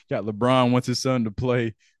got LeBron wants his son to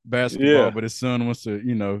play basketball, Yeah. but his son wants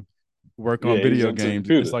to, work on Yeah, he's video into the games. It's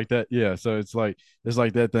computer. like that. Yeah. So it's like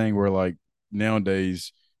that thing where like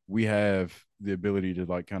nowadays we have the ability to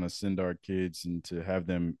like kind of send our kids and to have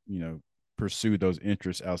them, pursue those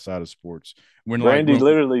interests outside of sports. Brandy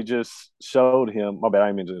literally just showed him. My bad, I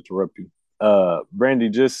didn't mean to interrupt you. Brandy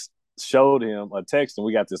just showed him a text, and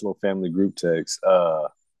we got this little family group text.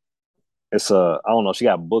 It's I don't know. She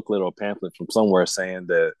got a booklet or a pamphlet from somewhere saying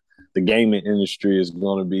that the gaming industry is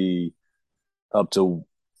going to be up to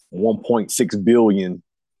 1.6 billion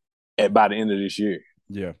by the end of this year.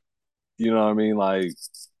 Yeah. You know what I mean? Like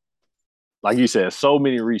you said, so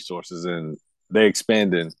many resources, and they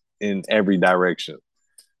expanding in every direction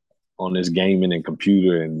on this gaming and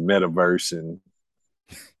computer and metaverse and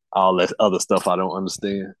all that other stuff I don't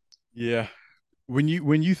understand. Yeah. When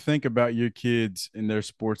you think about your kids and their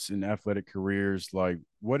sports and athletic careers, like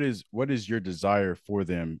what is your desire for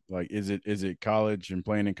them? Like is it college and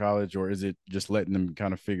playing in college, or is it just letting them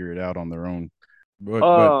kind of figure it out on their own? But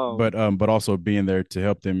also being there to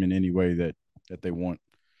help them in any way that they want.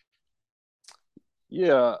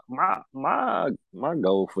 Yeah, my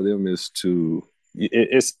goal for them is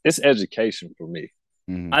it's education for me.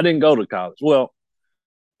 Mm-hmm. I didn't go to college. Well,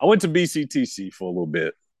 I went to BCTC for a little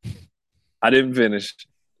bit. I didn't finish.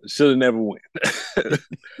 Should have never went.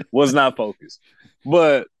 Was not focused.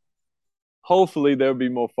 But hopefully there'll be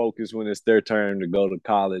more focus when it's their turn to go to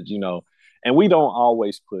college. And we don't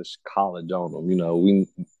always push college on them.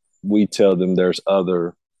 We tell them there's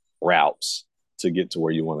other routes to get to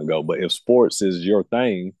where you want to go. But if sports is your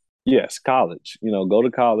thing, yes, college. Go to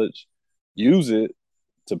college, use it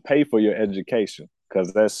to pay for your education,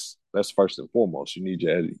 because that's first and foremost. You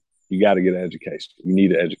got to get an education. You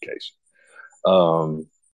need an education.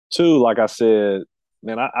 Two, like I said,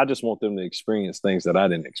 man, I just want them to experience things that I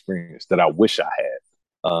didn't experience that I wish I had.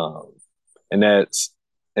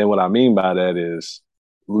 And what I mean by that is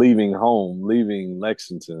leaving home, leaving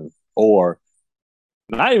Lexington, or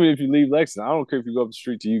not even if you leave Lexington. I don't care if you go up the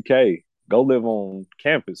street to UK, go live on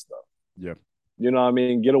campus though. Yeah. You know what I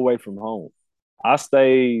mean? Get away from home. I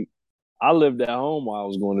lived at home while I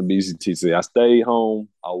was going to BCTC. I stayed home,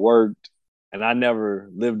 I worked, and I never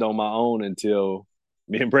lived on my own until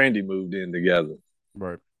me and Brandy moved in together.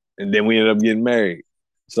 Right. And then we ended up getting married.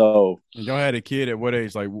 So and y'all had a kid at what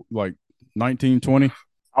age? Like 19, 20?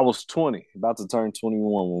 I was 20, about to turn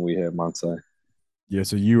 21 when we had Monte. Yeah,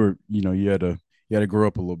 so you were, you had to grow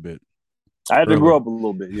up a little bit. I had early. to grow up a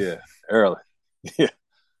little bit, yeah, early. Yeah,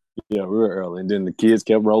 real early. And then the kids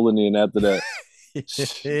kept rolling in after that.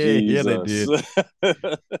 Yeah, they did.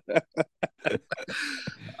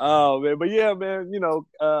 Oh man, but yeah, man,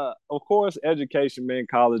 of course, education, man,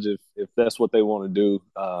 college, if that's what they want to do,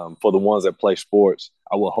 for the ones that play sports,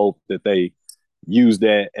 I will hope that they use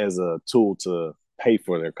that as a tool to pay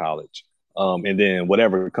for their college. And then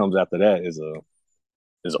whatever comes after that is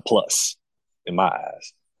a plus in my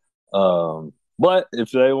eyes. But if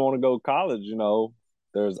they want to go college,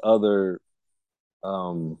 there's other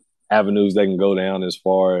um avenues they can go down as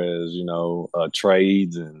far as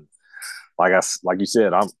trades and like you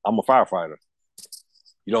said, I'm a firefighter.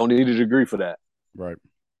 You don't need a degree for that. Right.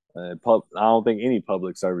 I don't think any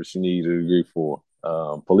public service you need a degree for.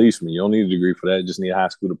 Policeman, you don't need a degree for that. You just need a high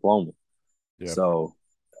school diploma. Yeah. So,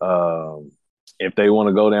 if they want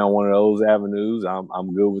to go down one of those avenues,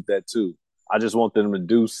 I'm good with that too. I just want them to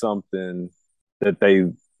do something that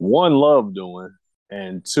they one love doing,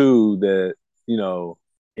 and two that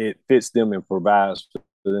it fits them and provides for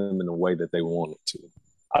them in the way that they want it to.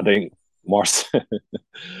 I think Marcel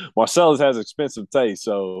Marcellus has expensive taste,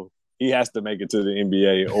 so he has to make it to the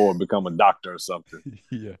NBA or become a doctor or something.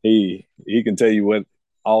 Yeah. He can tell you what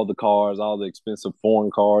all the cars, all the expensive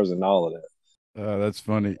foreign cars, and all of that. That's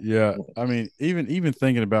funny. Yeah. I mean, even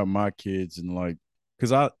thinking about my kids and like,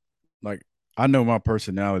 cause like I know my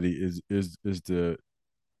personality is the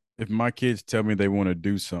if my kids tell me they want to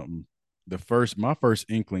do something, my first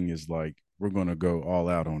inkling is like we're gonna go all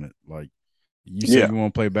out on it. Like you say Yeah, you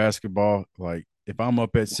want to play basketball, like if I'm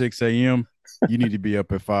up at 6 a.m., you need to be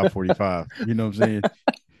up at 5:45. You know what I'm saying?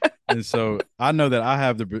 And so I know that I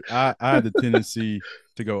have the tendency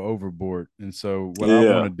to go overboard. And so what I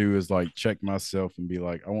want yeah, to do is like check myself and be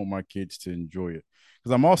like, I want my kids to enjoy it.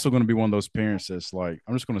 Because I'm also going to be one of those parents that's like,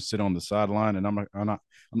 I'm just going to sit on the sideline and I'm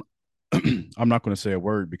not going to say a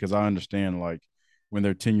word because I understand like when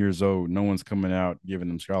they're 10 years old, no one's coming out giving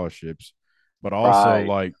them scholarships.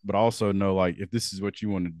 right. But also know like if this is what you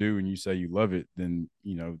want to do and you say you love it, then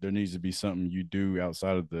there needs to be something you do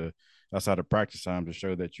outside of practice time to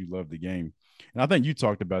show that you love the game. And I think you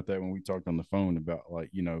talked about that when we talked on the phone about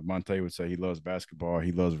like, Monte would say he loves basketball,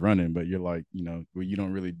 he loves running, but you're like, well, you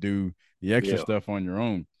don't really do the extra Yeah, stuff on your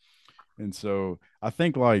own. And so I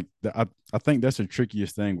think like I think that's the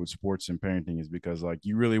trickiest thing with sports and parenting is because like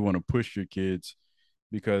you really want to push your kids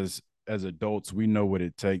because as adults we know what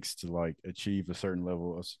it takes to like achieve a certain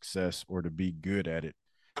level of success or to be good at it.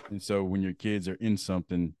 And so when your kids are in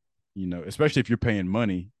something, especially if you're paying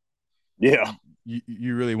money, yeah,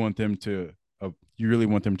 you really want them to you really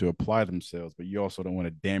want them to apply themselves, but you also don't want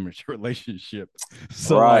to damage the relationship.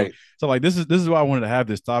 So like right. this is why I wanted to have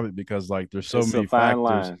this topic because like there's so It's a many fine factors.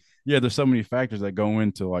 line. Yeah, there's so many factors that go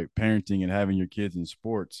into like parenting and having your kids in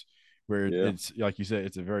sports where Yeah, it's like you said,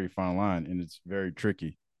 it's a very fine line and it's very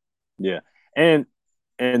tricky. yeah, and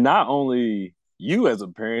not only you as a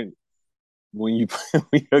parent when you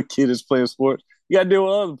when your kid is playing sports, you got to deal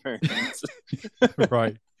with other parents.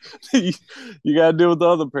 Right. You got to deal with the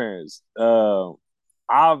other parents.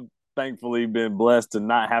 I've thankfully been blessed to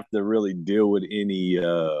not have to really deal with any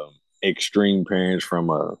extreme parents from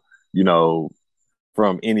you know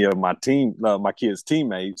from any of my kids'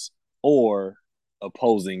 teammates or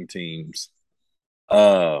opposing teams.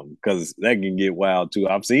 Because that can get wild too.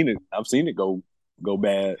 I've seen it. I've seen it go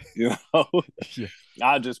bad. Yeah.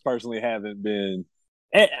 I just personally haven't been.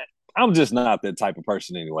 I'm just not that type of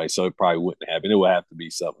person anyway, so it probably wouldn't happen. It would have to be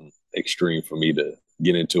something extreme for me to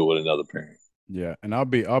get into it with another parent. Yeah, and I'll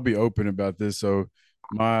be open about this. So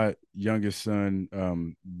my youngest son,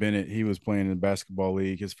 Bennett, he was playing in the basketball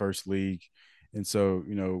league, his first league. And so,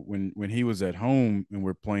 when he was at home and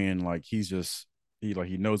we're playing, like he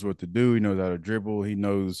knows what to do, he knows how to dribble, he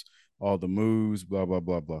knows all the moves, blah, blah,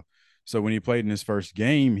 blah, blah. So when he played in his first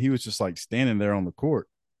game, he was just like standing there on the court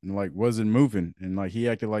and like wasn't moving. And like he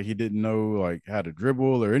acted like he didn't know like how to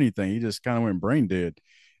dribble or anything. He just kind of went brain dead.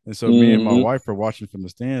 And so me and my Mm-hmm. wife are watching from the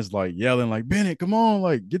stands, like yelling, like Bennett, come on,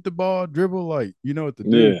 like get the ball, dribble, like you know what to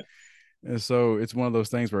do. Yeah, And so it's one of those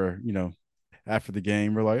things where after the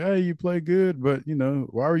game we're like, hey, you play good, but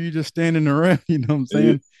why were you just standing around? You know what I'm yeah,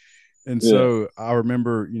 saying? And yeah. so I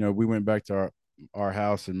remember, we went back to our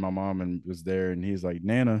house and my mom and was there, and he's like,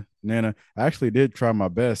 Nana, I actually did try my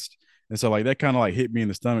best. And so like that kind of like hit me in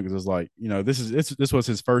the stomach because it was like, this was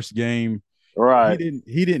his first game. he Right. didn't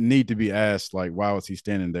he didn't need to be asked like why was he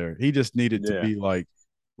standing there. He just needed to Yeah, be like,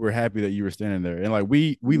 we're happy that you were standing there. And like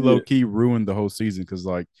we low yeah, key ruined the whole season because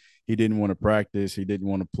like he didn't want to practice, he didn't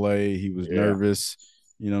want to play, he was yeah, nervous.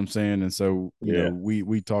 You know what I'm saying? And so yeah,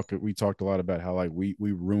 we talked a lot about how like we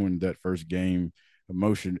ruined that first game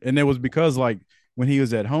emotion, and it was because like when he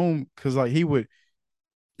was at home, because like he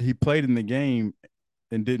played in the game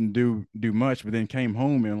and didn't do much, but then came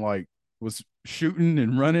home and like was shooting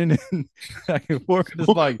and running and back and forth. It's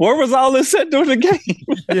like, where was all this at during the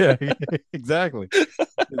game? yeah, exactly,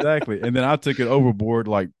 exactly. And then I took it overboard.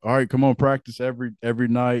 Like, all right, come on, practice every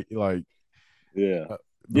night. Like, Yeah,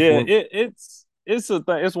 yeah. before, It's a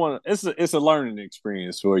thing. It's a learning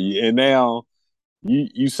experience for you. And now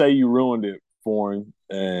you say you ruined it for him,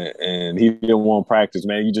 and he didn't want to practice.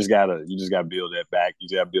 Man, you just gotta build that back. You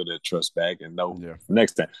just gotta build that trust back, and know yeah,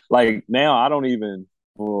 next time. Like now, I don't even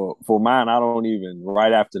for mine. I don't even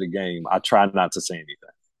right after the game. I try not to say anything.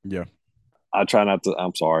 yeah. I try not to.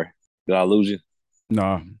 I'm sorry. Did I lose you?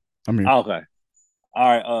 Nah, I mean, Okay. All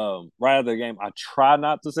right. Right after the game, I try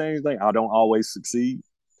not to say anything. I don't always succeed.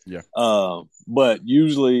 yeah, But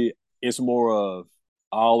usually it's more of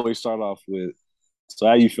I always start off with, so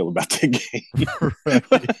how you feel about the game?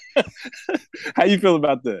 right. How you feel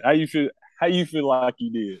about that? How you feel like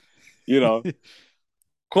you did? You know,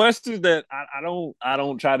 questions that I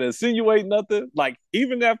don't try to insinuate nothing. Like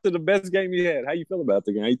even after the best game you had, how you feel about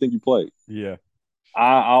the game? How you think you played? Yeah,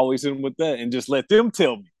 I always hit them with that and just let them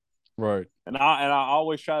tell me. right. And I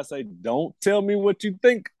always try to say, don't tell me what you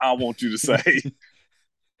think I want you to say.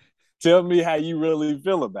 Tell me how you really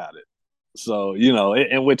feel about it. So,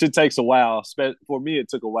 in which it takes a while. For me, it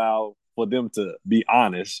took a while for them to be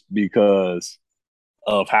honest because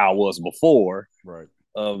of how I was before, Right.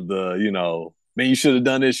 of man, you should have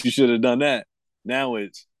done this, you should have done that. Now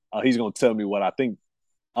it's, he's going to tell me what I think.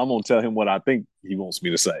 I'm going to tell him what I think he wants me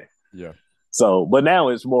to say. Yeah. So, but now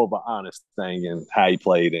it's more of an honest thing and how he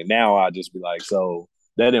played. And now I just be like, so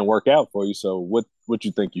that didn't work out for you. So what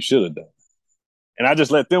you think you should have done? And I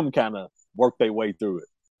just let them kind of work their way through it.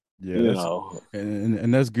 Yeah, You that's know.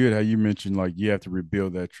 and that's good how you mentioned like you have to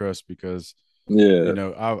rebuild that trust because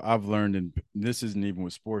Yeah. I've learned, and this isn't even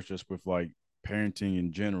with sports, just with like parenting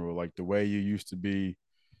in general, like the way you used to be,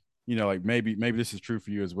 like maybe this is true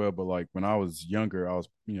for you as well, but like when I was younger, I was,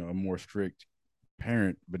 a more strict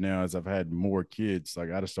parent, but now as I've had more kids,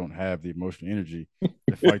 like I just don't have the emotional energy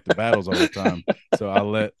to fight the battles all the time. So I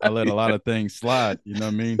let a lot of things slide, you know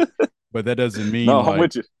what I mean? But that doesn't No, mean I'm like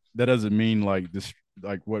with you. this,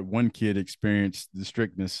 like what one kid experienced, the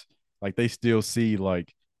strictness, like they still see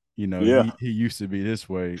like, Yeah. he used to be this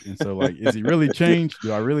way. And so like, is he really changed?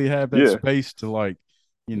 Do I really have that Yeah. space to like,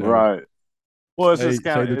 you know, Right. Well, it's just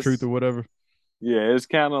say kind the of truth or whatever? it's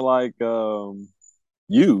kind of like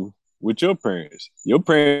you with your parents. Your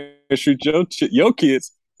parents treat your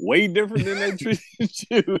kids way different than they treat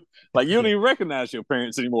you. Like you don't Yeah. even recognize your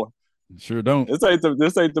parents anymore. Sure don't. This ain't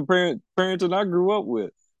the parents that I grew up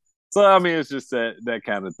with. So I mean, it's just that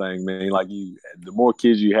kind of thing, man. Like the more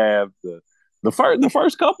kids you have, the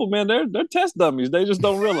first couple, man, they're test dummies. They just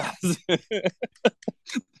don't realize it.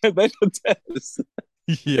 They the test.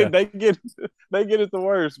 Yeah. They get it the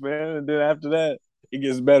worst, man. And then after that, it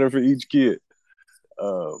gets better for each kid.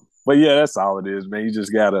 But yeah, that's all it is, man. You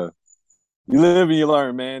just gotta you live and you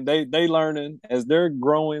learn, man. They learning as they're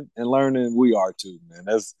growing and learning. We are too, man.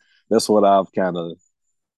 That's what I've kind of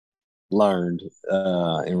learned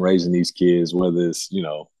in raising these kids, whether it's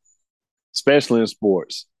especially in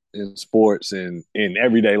sports and in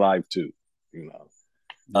everyday life too. You know,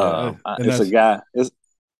 Yeah. And it's a that's guy.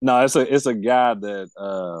 It's a guy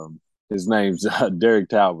that his name's Derek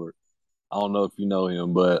Talbot. I don't know if you know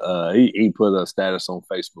him, but he put a status on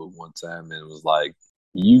Facebook one time and was like,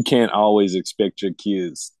 "You can't always expect your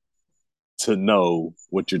kids to know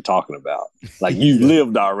what you're talking about. Like you've yeah.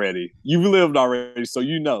 lived already. You've lived already, so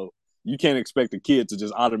you know. You can't expect a kid to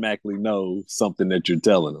just automatically know something that you're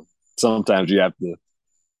telling them. Sometimes you have to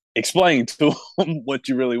explain to them what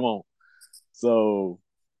you really want. So,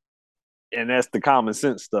 and that's the common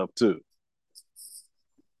sense stuff too.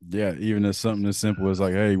 Yeah, even as something as simple as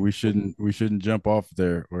like, hey, we shouldn't jump off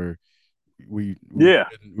there, or we we Yeah.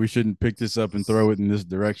 we shouldn't pick this up and throw it in this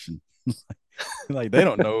direction. Like they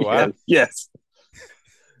don't know Yeah. why. Yes.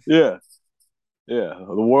 Yeah. Yeah.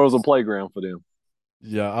 The world's a playground for them.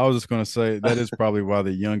 Yeah, I was just gonna say that is probably why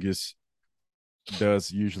the youngest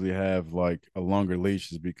does usually have like a longer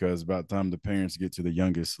leash, is because about the time the parents get to the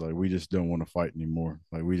youngest, like we just don't want to fight anymore.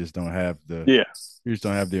 Like Yeah. we just don't have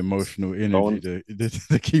the emotional energy Throw,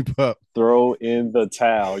 to keep up. throw in the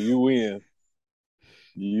towel. You win.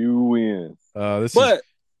 You win. This is But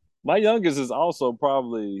my youngest is also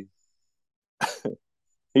probably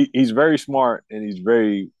he's very smart and he's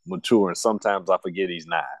very mature. And sometimes I forget he's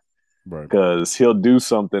not right. because he'll do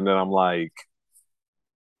something that I'm like,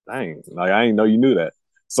 dang, like I didn't know you knew that.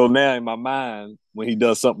 So now in my mind, when he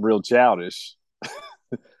does something real childish,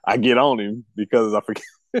 I get on him because I forget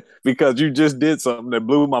because you just did something that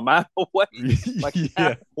blew my mind away. Like,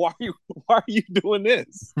 Yeah, why are you doing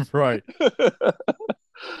this? right.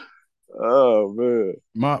 Oh man.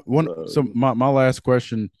 My last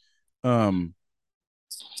question, um,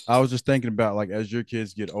 I was just thinking about like as your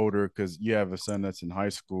kids get older, because you have a son that's in high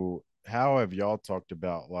school. How have y'all talked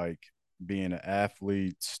about like being an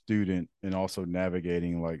athlete, student, and also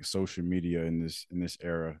navigating like social media in this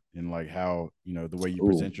era, and like how the way you Ooh.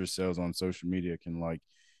 present yourselves on social media can like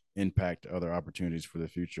impact other opportunities for the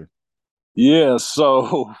future? Yeah,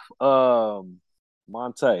 so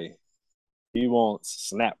Monte, he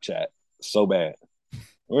wants Snapchat so bad.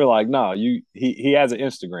 We're like, no, he has an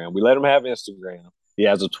Instagram. We let him have Instagram. He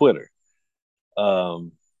has a Twitter.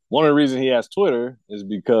 Um, One of the reasons he has Twitter is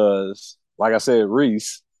because, like I said,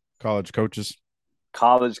 Reese, College coaches.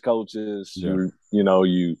 college coaches, Yeah.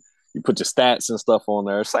 you put your stats and stuff on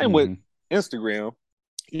there. Same with Mm-hmm. Instagram.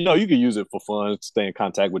 You can use it for fun, stay in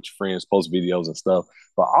contact with your friends, post videos and stuff,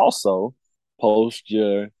 but also post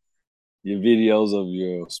your videos of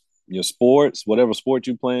your sports, whatever sport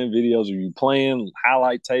you playing, videos of you playing,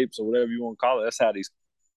 highlight tapes or whatever you want to call it. That's how these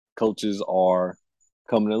coaches are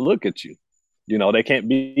coming to look at you. They can't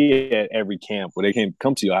be at every camp, or they can't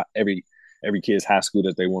come to you every kid's high school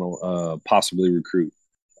that they want to possibly recruit.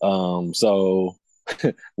 So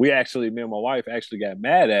me and my wife actually got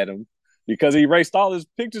mad at him because he erased all his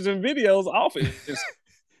pictures and videos off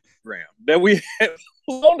Instagram that we had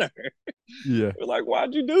on there. Yeah. We're like,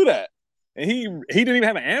 why'd you do that? And he didn't even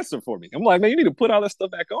have an answer for me. I'm like, man, you need to put all that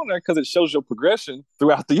stuff back on there because it shows your progression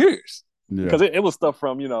throughout the years. Yeah. Because it was stuff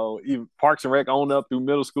from, even Parks and Rec on up through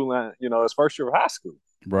middle school and, his first year of high school.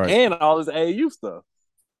 Right. And all his AAU stuff.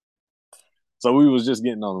 So we was just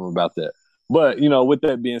getting on him about that. But, with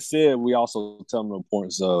that being said, we also tell them the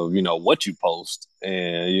importance of, what you post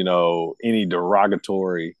and, any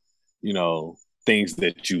derogatory, things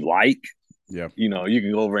that you like. Yeah. You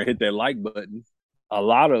can go over and hit that like button. A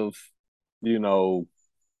lot of, you know,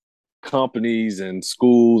 companies and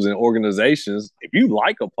schools and organizations, if you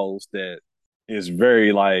like a post that is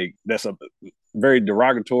that's a very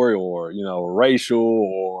derogatory or, racial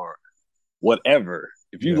or whatever,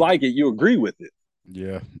 if you Yeah. like it, you agree with it.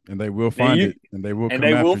 Yeah. And they will And find it, and they will and come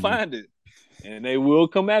they will after you. find it. And they will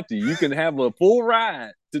come after you. You can have a full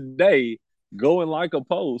ride today, go and like a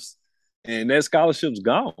post, and that scholarship's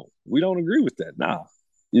gone. We don't agree with that. Nah.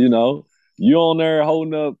 You on there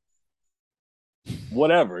holding up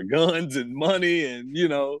whatever, guns and money and,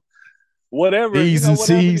 whatever, B's and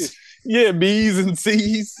whatever it is. C's. Yeah, B's and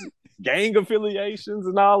C's, gang affiliations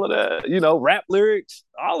and all of that, rap lyrics,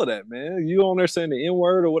 all of that, man. You on there saying the N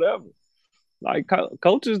word or whatever. Like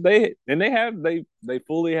coaches, they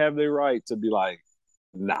fully have their right to be like,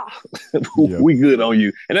 nah, Yeah. we good on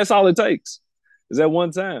you. And that's all it takes. Is that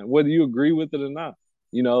one time, whether you agree with it or not.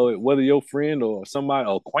 Whether your friend or somebody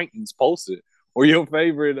or acquaintance posted or your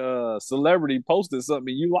favorite celebrity posted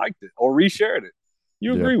something you liked it or reshared it.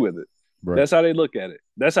 You Yeah. agree with it. Right. That's how they look at it.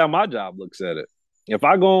 That's how my job looks at it. If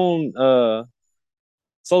I go on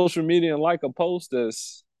social media and like a post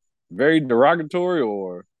that's very derogatory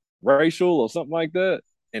or racial or something like that,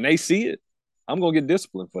 and they see it, I'm gonna get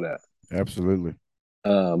disciplined for that. Absolutely.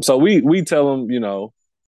 So we tell them,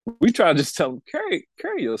 we try to just tell them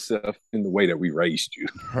carry yourself in the way that we raised you.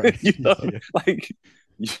 Right. Yeah. Like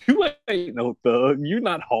you ain't no thug. You're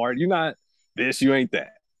not hard. You're not this. You ain't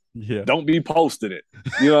that. Yeah. Don't be posting it.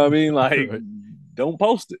 You know what I mean? Like Right. don't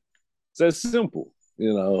post it. It's that simple.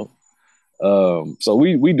 So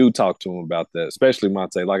we do talk to him about that, especially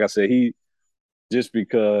Monte. Like I said, he just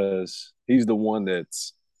because he's the one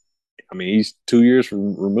that's, he's 2 years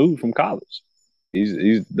removed from college.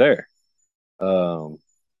 He's there.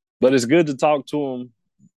 But it's good to talk to him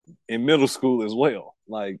in middle school as well,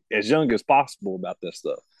 like as young as possible about that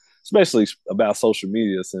stuff, especially about social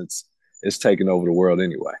media since it's taking over the world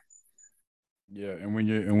anyway. Yeah, and when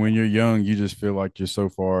you're young, you just feel like you're so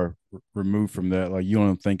far removed from that. Like you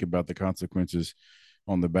don't think about the consequences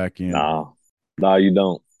on the back end. Nah, you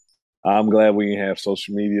don't. I'm glad we didn't have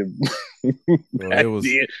social media Well, back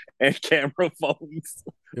then and camera phones.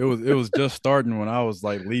 It was just starting when I was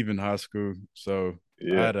like leaving high school. So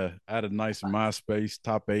Yeah. I had a nice MySpace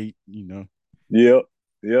top 8, Yep.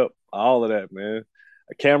 All of that, man.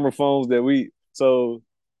 Camera phones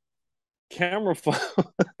camera phone.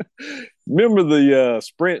 Remember the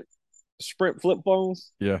Sprint flip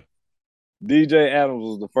phones? Yeah. DJ Adams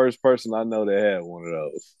was the first person I know that had one of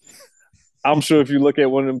those. I'm sure if you look at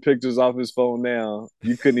one of them pictures off his phone now,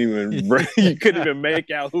 you couldn't even make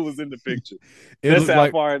out who was in the picture. That's how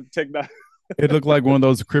far technology. It looked like one of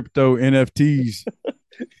those crypto NFTs.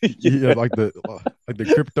 Yeah, like the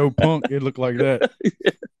crypto punk. It looked like that.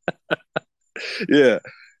 Yeah.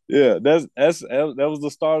 That was the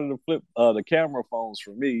start of the camera phones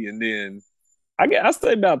for me, and then I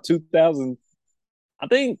say about 2000. I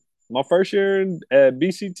think my first year at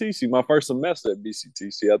BCTC, my first semester at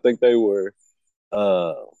BCTC, I think they were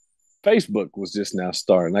uh Facebook was just now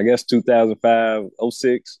starting. I guess 2005,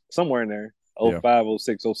 '06, somewhere in there. Oh Yeah. 05,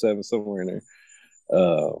 '06, '07, somewhere in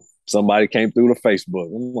there. Somebody came through the Facebook.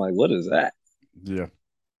 I'm like, what is that? Yeah.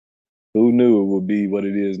 Who knew it would be what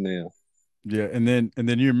it is now? Yeah, and then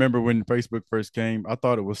you remember when Facebook first came, I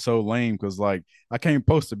thought it was so lame because like I can't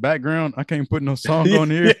post the background, I can't put no song on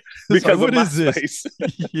Yeah, here. It's like, because of what is this?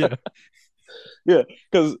 MySpace. Yeah, Yeah,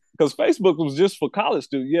 because Facebook was just for college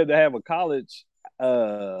students. You had to have a college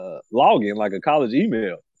login, like a college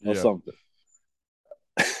email or yeah. something.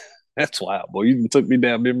 That's wild, boy. You took me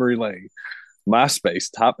down memory lane. MySpace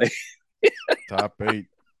top 8. Top 8.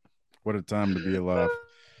 What a time to be alive.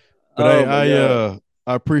 But hey, Oh my god.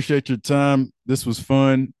 I appreciate your time. This was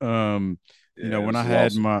fun. Yeah, When this I is had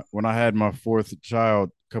awesome. my fourth child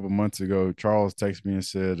a couple months ago, Charles texted me and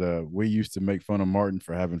said, we used to make fun of Martin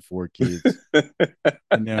for having 4 kids.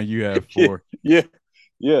 And now you have Yeah, 4. yeah,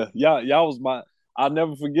 yeah. Y'all was my. I'll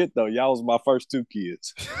never forget though. Y'all was my first 2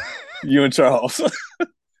 kids. You and Charles.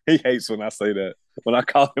 He hates when I say that. When I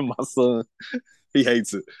call him my son, he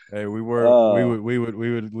hates it. Hey, Uh, we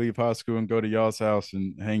would leave high school and go to y'all's house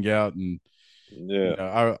and hang out, and yeah.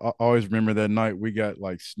 I always remember that night we got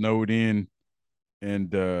like snowed in,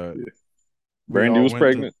 and we Brandy all was went to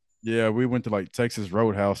pregnant. yeah, we went to like Texas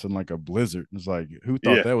Roadhouse in like a blizzard. It's like, who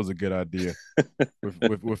thought Yeah. that was a good idea?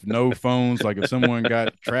 With no phones, like if someone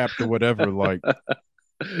got trapped or whatever, like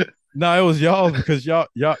no, it was y'all because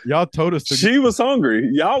y'all told us to She was hungry.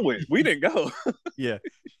 Y'all went. We didn't go. yeah.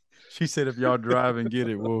 She said if y'all drive and get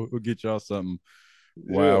it, we'll get y'all something.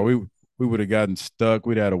 Wow, Yeah. we would have gotten stuck.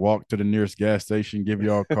 We'd had to walk to the nearest gas station, give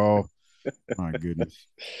y'all a call. My goodness.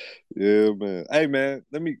 Yeah, man. Hey, man.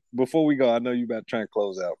 Let me before we go. I know you about to try and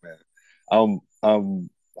close out, man. I'm I'm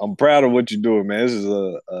I'm proud of what you're doing, man. This is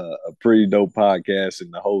a pretty dope podcast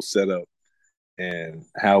and the whole setup and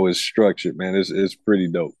how it's structured, man. It's pretty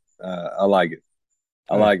dope. I like it.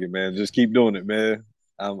 I Hey, like it, man. Just keep doing it, man.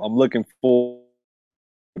 I'm looking for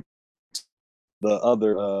the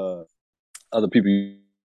other people.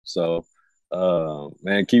 So,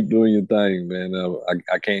 man, keep doing your thing, man.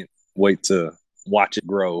 I can't wait to watch it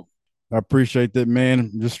grow. I appreciate that, man.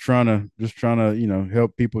 I'm just trying to,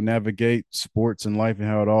 help people navigate sports and life and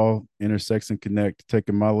how it all intersects and connect,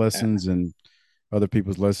 taking my lessons and other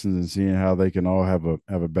people's lessons and seeing how they can all have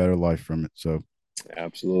a better life from it. So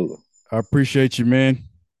Absolutely. I appreciate you, man.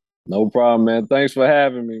 No problem, man. Thanks for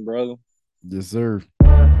having me, brother. Yes, sir.